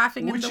starts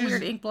laughing at the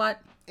weird ink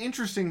blot.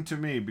 Interesting to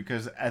me,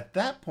 because at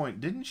that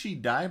point, didn't she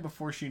die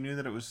before she knew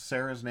that it was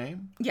Sarah's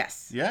name?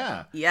 Yes.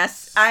 Yeah.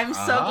 Yes. I'm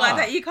so glad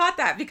that you caught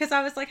that, because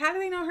I was like, how do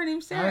they know her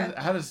name's Sarah?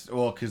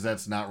 Well, because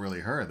that's not really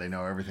her. They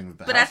know everything that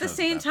the But house at the knows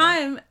same at that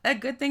time, a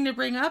good thing to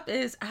bring up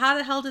is, how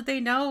the hell did they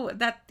know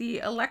that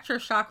the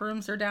electroshock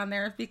rooms are down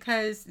there?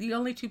 Because the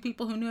only two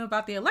people who knew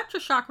about the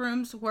electroshock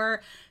rooms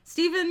were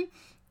Steven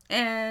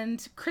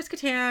and Chris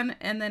Kattan,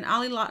 and then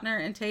Ali Lautner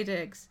and Taye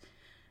Diggs.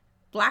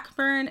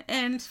 Blackburn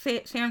and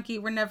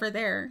Famke were never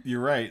there. You're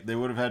right. They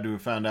would have had to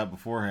have found out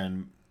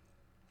beforehand.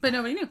 But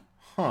nobody knew.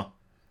 Huh.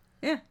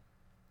 Yeah.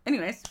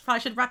 Anyways, probably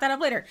should have brought that up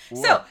later.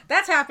 Whoa. So,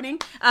 that's happening.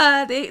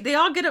 They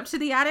all get up to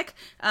the attic.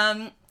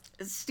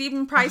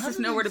 Stephen Price is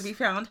nowhere to be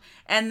found.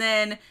 And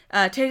then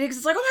Taye Diggs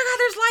is like, oh my God,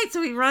 there's light.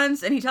 So he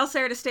runs and he tells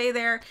Sarah to stay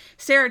there.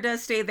 Sarah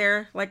does stay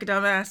there like a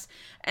dumbass.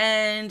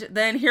 And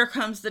then here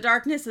comes the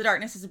darkness. The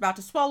darkness is about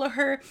to swallow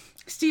her.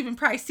 Stephen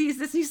Price sees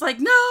this and he's like,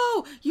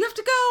 no, you have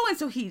to go. And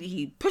so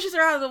he pushes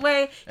her out of the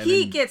way. And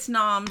he gets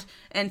nommed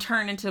and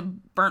turned into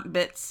burnt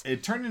bits.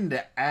 It turned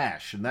into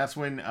ash. And that's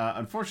when,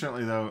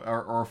 unfortunately though,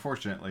 or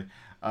fortunately,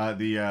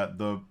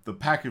 the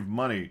pack of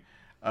money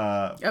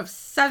of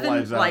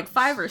 7, like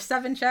 5 or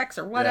 7 checks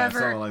or whatever.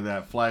 Yeah, something like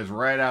that. Flies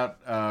right out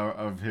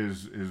of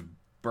his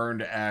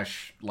burned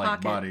ash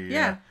like body.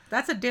 Yeah,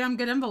 that's a damn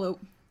good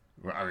envelope.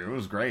 I mean, it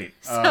was great.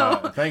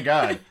 Thank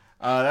God.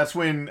 That's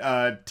when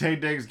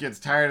Taye Diggs gets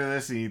tired of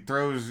this and he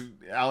throws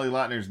Ali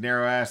Lautner's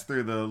narrow ass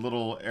through the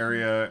little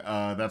area.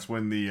 That's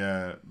when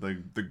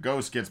the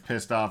ghost gets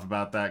pissed off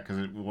about that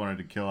because it wanted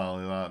to kill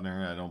Ali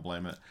Lautner. I don't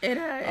blame it.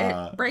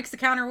 It breaks the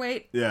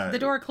counterweight. Yeah. The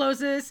door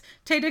closes.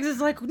 Taye Diggs is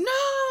like,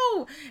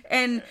 no!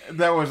 And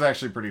that was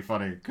actually pretty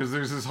funny because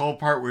there's this whole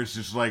part where it's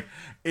just like,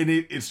 and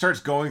it starts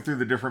going through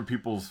the different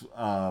people's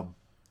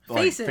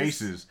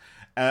faces.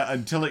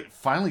 Until it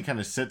finally kind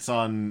of sits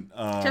on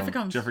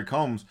Jeffrey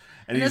Combs,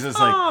 and he's just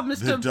like,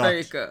 Mr.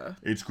 Baker,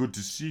 it's good to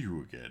see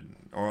you again.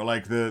 Or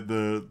like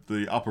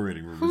the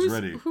operating room is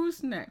ready.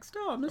 Who's next?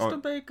 Oh, Mr.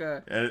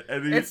 Baker.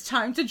 And it's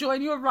time to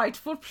join your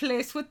rightful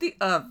place with the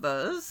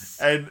others.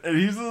 And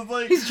he's just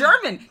like, he's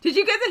German. Did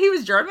you get that he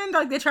was German?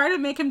 Like they tried to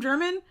make him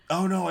German?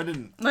 Oh no, I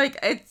didn't. Like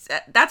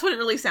that's what it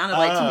really sounded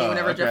like to me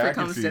whenever Jeffrey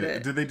Combs did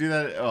it. Did they do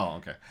that? Oh,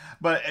 okay.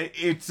 But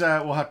it's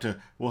we'll have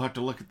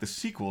to look at the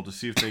sequel to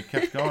see if they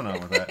kept going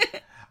on with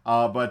that.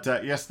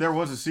 But yes, there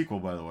was a sequel,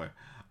 by the way.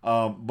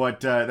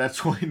 But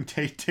that's when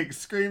Taye Diggs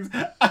screams,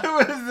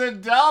 I was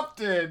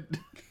adopted!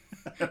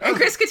 And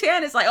Chris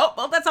Kattan is like, oh,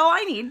 well, that's all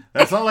I need.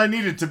 That's all I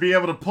needed to be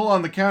able to pull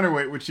on the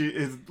counterweight, which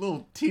his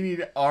little teeny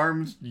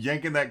arms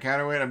yanking that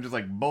counterweight. I'm just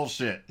like,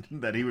 bullshit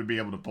that he would be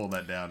able to pull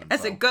that down himself.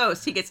 As a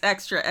ghost, he gets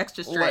extra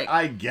strength.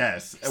 I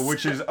guess,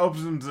 which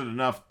opens it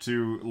enough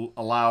to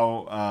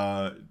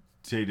allow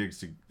Taye Diggs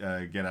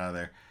to get out of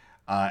there.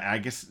 I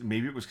guess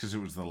maybe it was because it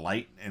was the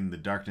light and the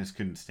darkness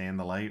couldn't stand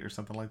the light or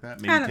something like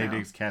that. Maybe Taye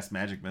Diggs cast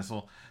magic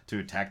missile to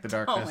attack the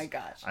darkness. Oh my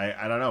gosh.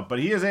 I don't know. But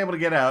he is able to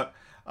get out.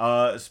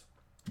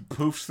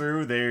 Poofs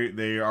through.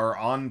 They are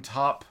on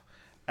top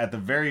at the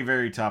very,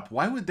 very top.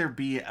 Why would there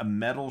be a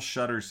metal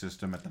shutter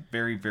system at the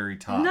very, very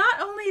top? Not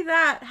only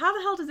that, how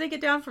the hell did they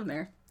get down from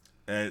there?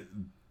 They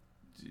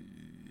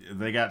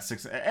got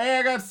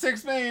I got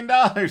 $6 million.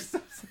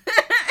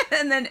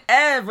 And then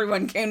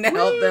everyone came to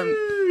help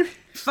them.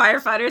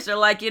 Firefighters are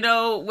like,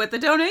 with the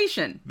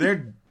donation.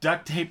 They're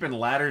duct taping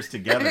ladders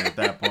together at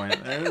that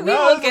point. We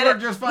will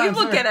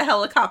get a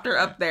helicopter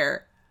up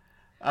there.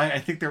 I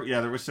think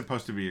there was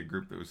supposed to be a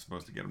group that was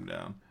supposed to get them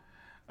down.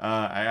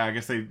 I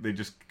guess they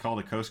just called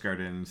a Coast Guard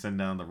in and send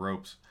down the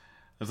ropes.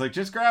 I was like,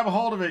 just grab a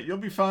hold of it. You'll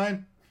be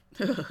fine.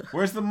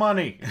 Where's the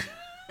money?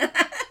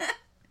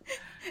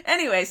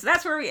 Anyway, so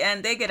that's where we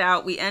end. They get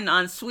out. We end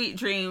on Sweet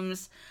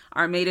Dreams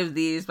Are Made of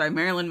These by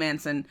Marilyn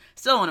Manson.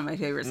 Still one of my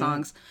favorite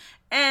songs.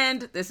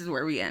 And this is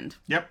where we end.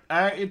 Yep.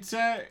 I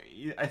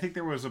think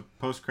there was a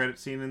post-credit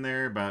scene in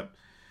there about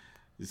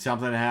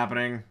something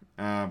happening,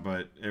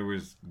 but it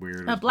was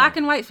weird. A black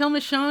and white film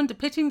is shown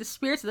depicting the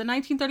spirits of the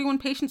 1931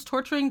 patients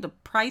torturing the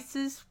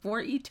Prices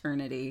for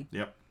eternity.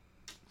 Yep.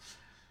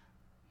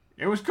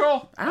 It was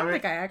cool. I don't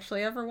think I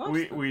actually ever watched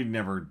it. We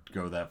never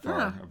go that far.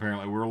 Yeah.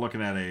 Apparently, we were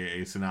looking at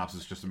a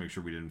synopsis just to make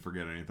sure we didn't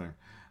forget anything.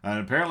 And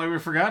apparently, we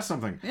forgot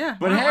something. Yeah.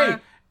 But hey,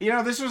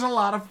 this was a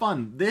lot of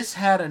fun. This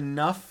had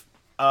enough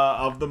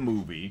of the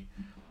movie,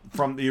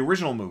 from the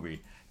original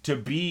movie, to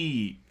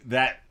be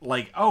that,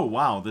 like, oh,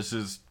 wow, this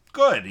is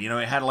good.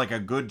 It had, like, a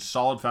good,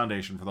 solid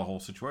foundation for the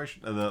whole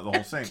situation, the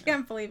whole thing. I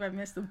can't believe I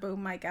missed the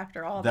boom mic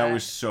after all that. That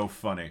was so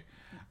funny.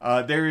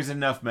 There is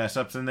enough mess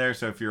ups in there,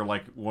 so if you're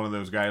like one of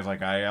those guys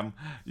like I am,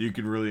 you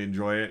can really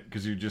enjoy it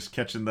because you're just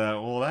catching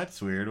well,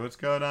 that's weird. What's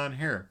going on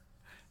here?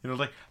 You know,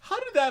 like, how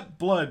did that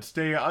blood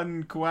stay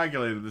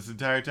uncoagulated this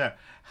entire time?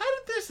 How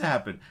did this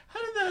happen? How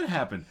did that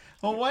happen?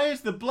 Well, why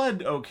is the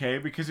blood okay?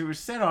 Because it was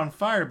set on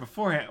fire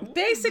beforehand.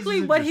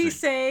 Basically, what he's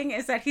saying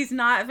is that he's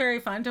not very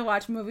fun to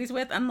watch movies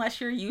with unless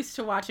you're used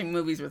to watching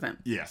movies with him.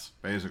 Yes,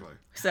 basically.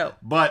 So,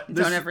 but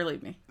don't ever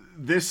leave me.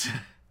 This...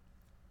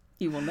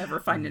 You will never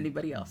find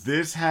anybody else.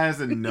 This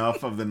has enough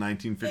of the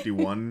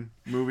 1951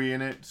 movie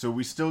in it, so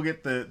we still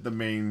get the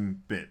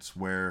main bits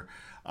where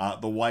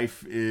the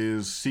wife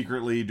is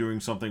secretly doing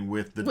something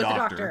with the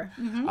doctor.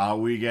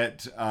 Mm-hmm. We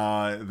get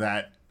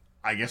that,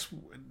 I guess,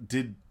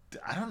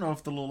 I don't know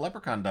if the little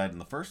leprechaun died in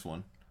the first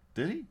one.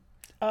 Did he?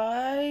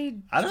 I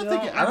don't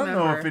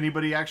know if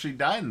anybody actually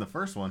died in the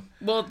first one.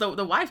 Well,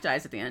 the wife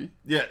dies at the end.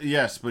 Yeah,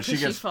 yes, but she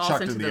gets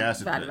chucked in the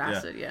acid vat pit. Of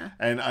acid, yeah.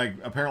 And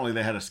apparently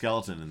they had a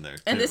skeleton in there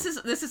too. And this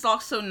is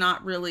also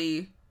not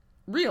really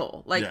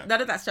real. Like none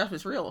of that stuff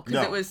is real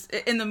because it was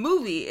in the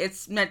movie.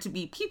 It's meant to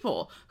be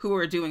people who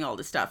are doing all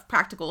this stuff,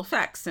 practical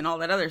effects and all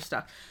that other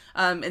stuff.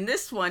 In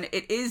this one,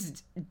 it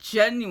is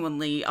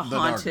genuinely a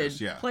haunted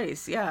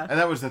place. Yeah, and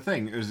that was the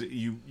thing. Is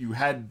you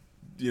had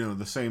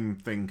the same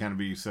thing kind of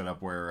be set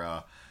up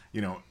where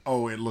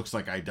it looks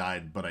like I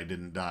died but I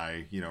didn't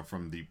die,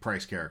 from the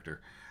Price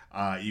character.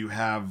 You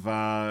have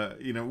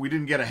we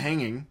didn't get a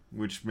hanging,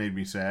 which made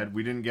me sad.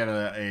 We didn't get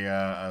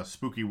a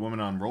spooky woman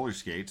on roller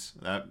skates.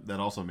 That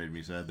also made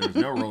me sad. There's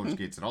no roller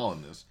skates at all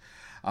in this.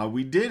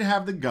 We did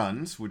have the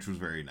guns, which was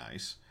very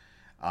nice.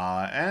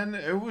 And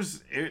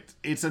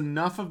it's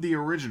enough of the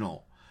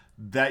original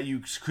that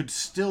you could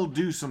still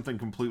do something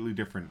completely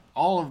different.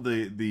 All of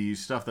the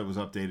stuff that was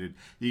updated,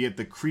 you get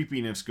the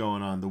creepiness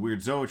going on, the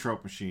weird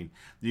zoetrope machine.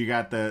 You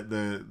got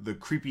the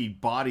creepy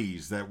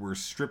bodies that were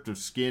stripped of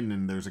skin,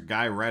 and there's a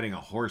guy riding a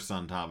horse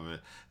on top of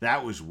it.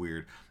 That was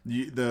weird.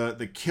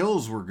 The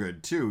kills were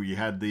good too. You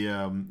had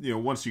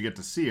once you get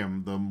to see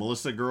him, the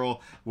Melissa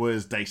girl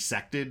was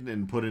dissected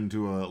and put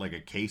into a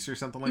case or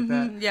something like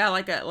that. Yeah,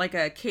 like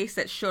a case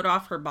that showed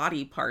off her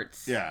body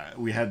parts. Yeah,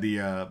 we had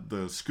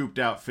the scooped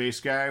out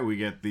face guy. We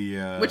get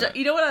the which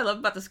what I love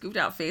about the scooped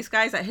out face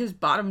guy is that his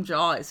bottom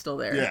jaw is still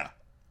there. Yeah.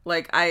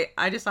 Like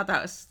I just thought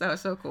that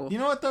was so cool. You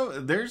know what though?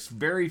 There's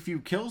very few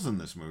kills in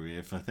this movie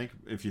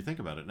if you think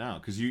about it now,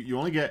 because you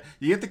only get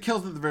the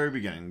kills at the very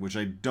beginning, which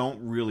I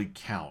don't really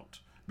count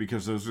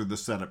because those are the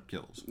setup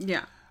kills.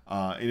 Yeah.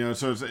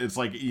 So it's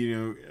like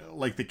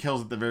like the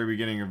kills at the very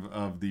beginning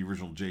of the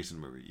original Jason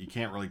movie. You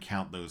can't really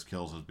count those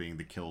kills as being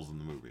the kills in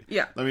the movie.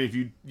 Yeah. I mean, if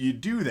you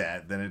do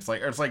that, then it's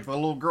like the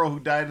little girl who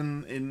died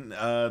in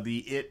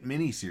the It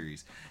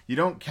miniseries. You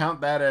don't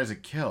count that as a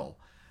kill.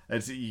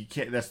 That's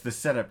the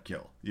setup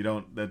kill. You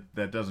don't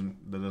that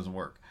doesn't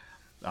work.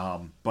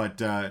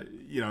 But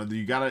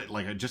you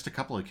got just a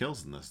couple of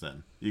kills in this.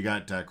 Then you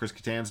got Chris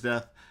Kattan's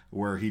death,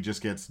 where he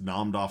just gets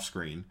nommed off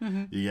screen.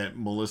 Mm-hmm. You get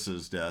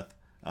Melissa's death.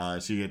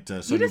 So you get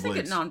Sonya Blades. He doesn't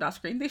get nommed off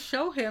screen. They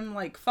show him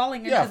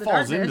falling into the darkness. Yeah,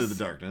 falls into the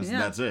darkness. Yeah.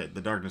 And that's it.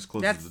 The darkness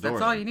closes the door.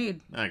 That's all you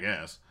need, I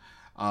guess.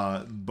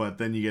 But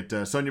then you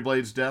get Sonya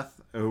Blades' death,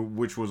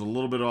 which was a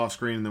little bit off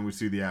screen, and then we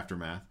see the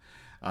aftermath.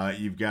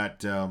 You've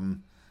got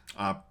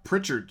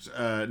Pritchard's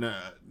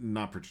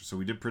not Pritchard. So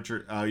we did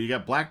Pritchard. You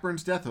got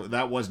Blackburn's death.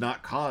 That was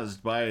not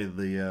caused by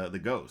the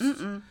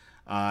ghosts.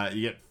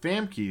 You get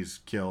Famke's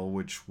kill,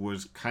 which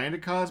was kind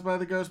of caused by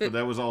the ghost, but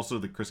that was also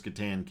the Chris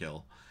Kattan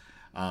kill.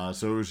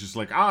 So it was just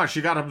like,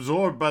 she got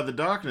absorbed by the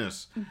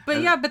darkness.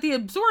 But but the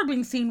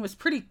absorbing scene was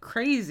pretty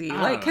crazy.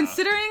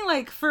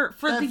 Considering for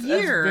the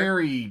year. That's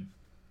very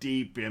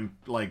deep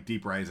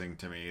rising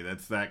to me.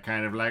 That's that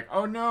kind of like,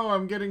 oh no,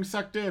 I'm getting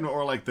sucked in,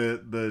 or like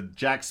the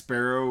Jack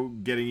Sparrow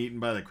getting eaten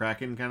by the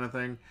Kraken kind of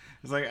thing.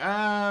 It's like,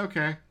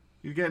 okay,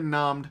 you're getting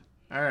nommed.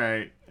 All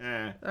right.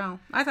 Oh,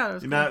 I thought it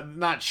was cool.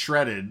 Not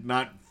shredded,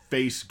 not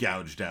face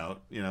gouged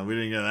out. We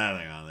didn't get that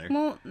thing on there.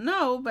 Well,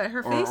 no, but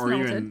her face or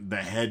melted. Even the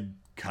head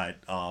cut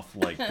off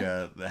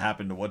that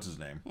happened to what's his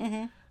name.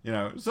 Mm-hmm.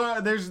 So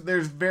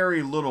there's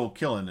very little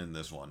killing in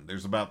this one.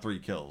 There's about 3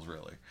 kills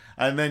really,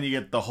 and then you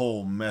get the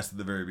whole mess at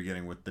the very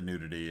beginning with the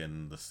nudity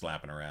and the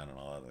slapping around and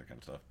all that other kind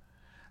of stuff.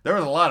 There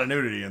was a lot of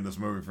nudity in this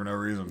movie for no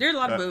reason. There's a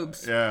lot of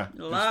boobs. Yeah,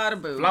 a lot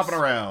of boobs flopping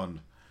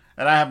around,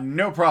 and I have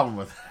no problem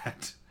with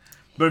that.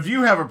 But if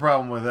you have a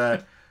problem with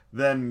that,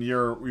 then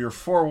you're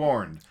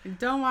forewarned.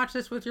 Don't watch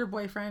this with your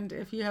boyfriend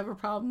if you have a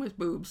problem with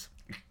boobs.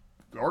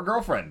 Or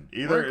girlfriend.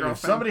 If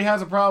somebody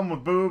has a problem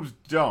with boobs,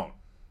 don't.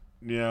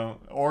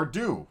 Or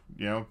do.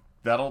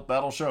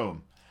 That'll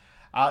show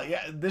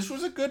them. This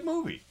was a good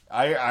movie.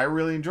 I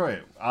really enjoy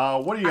it.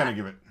 What are you gonna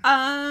give it?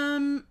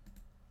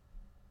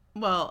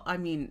 Well, I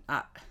mean,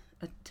 a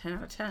 10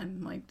 out of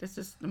 10. Like, this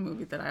is the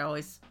movie that I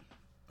always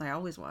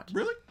watch.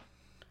 Really?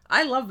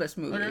 I love this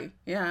movie. Okay.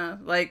 Yeah,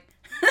 like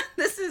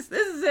this is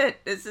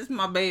it. This is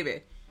my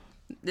baby.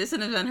 This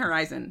and Event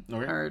Horizon.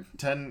 Okay. Are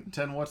 10.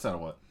 What's that?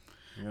 What?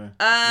 You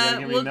gotta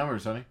give me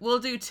numbers, honey. We'll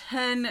do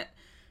 10.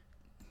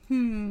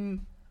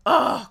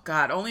 Oh,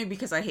 God, only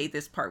because I hate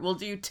this part. We'll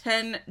do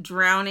 10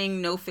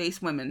 drowning,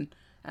 no-face women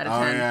out of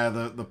 10. Oh, yeah,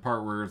 the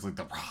part where it's like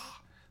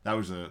that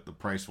was the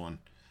Price one.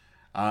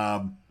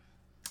 I'm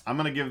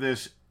going to give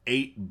this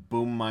 8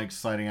 boom mics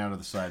sliding out of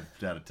the side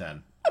out of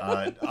 10.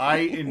 I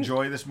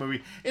enjoy this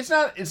movie. It's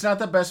not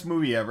the best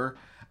movie ever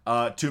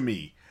to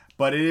me,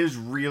 but it is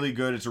really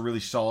good. It's a really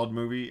solid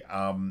movie.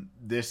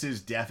 This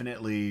is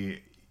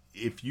definitely,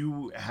 if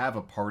you have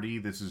a party,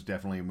 this is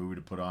definitely a movie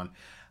to put on.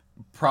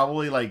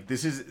 Probably like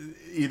this is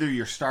either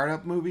your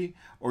startup movie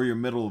or your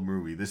middle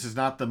movie. This is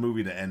not the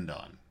movie to end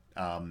on.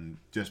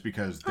 Just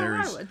because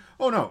there's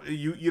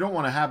you don't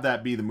want to have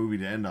that be the movie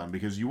to end on,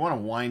 because you want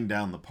to wind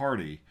down the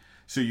party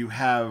so you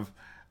have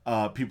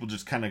people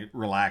just kind of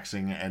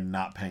relaxing and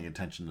not paying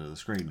attention to the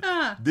screen.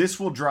 This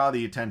will draw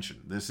the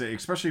attention. This,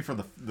 especially for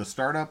the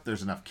startup,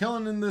 there's enough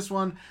killing in this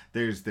one.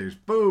 There's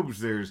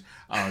boobs. There's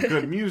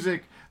good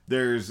music.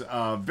 There's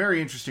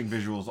very interesting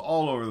visuals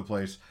all over the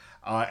place.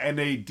 And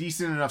a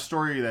decent enough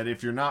story that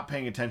if you're not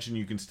paying attention,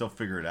 you can still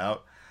figure it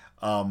out.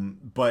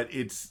 But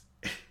it's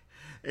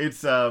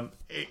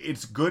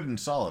good and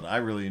solid. I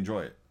really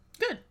enjoy it.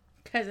 Good,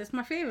 because it's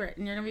my favorite,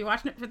 and you're gonna be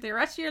watching it for the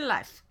rest of your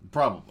life.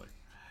 Probably.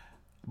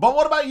 But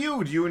what about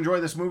you? Do you enjoy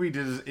this movie?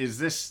 Is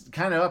this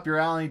kind of up your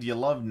alley? Do you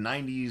love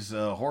 90s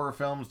horror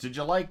films? Did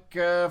you like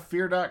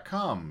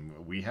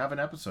Fear.com? We have an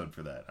episode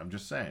for that. I'm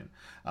just saying.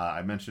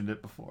 I mentioned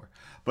it before.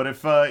 But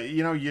if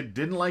you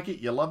didn't like it,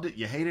 you loved it,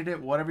 you hated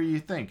it, whatever you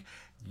think,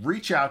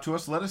 reach out to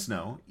us. Let us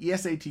know.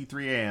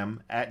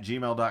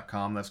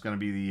 ESAT3am@gmail.com. That's going to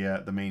be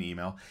the main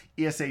email.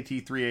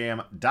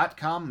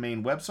 ESAT3am.com,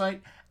 main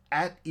website.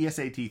 At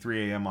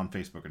ESAT3am on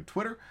Facebook and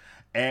Twitter.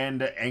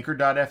 And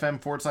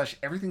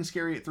anchor.fm/everything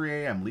scary at 3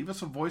 a.m. Leave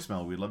us a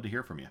voicemail. We'd love to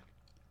hear from you.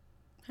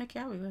 Heck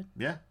yeah, we would.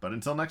 Yeah, but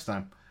until next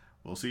time,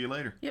 we'll see you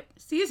later. Yep.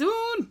 See you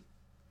soon.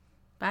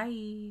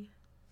 Bye.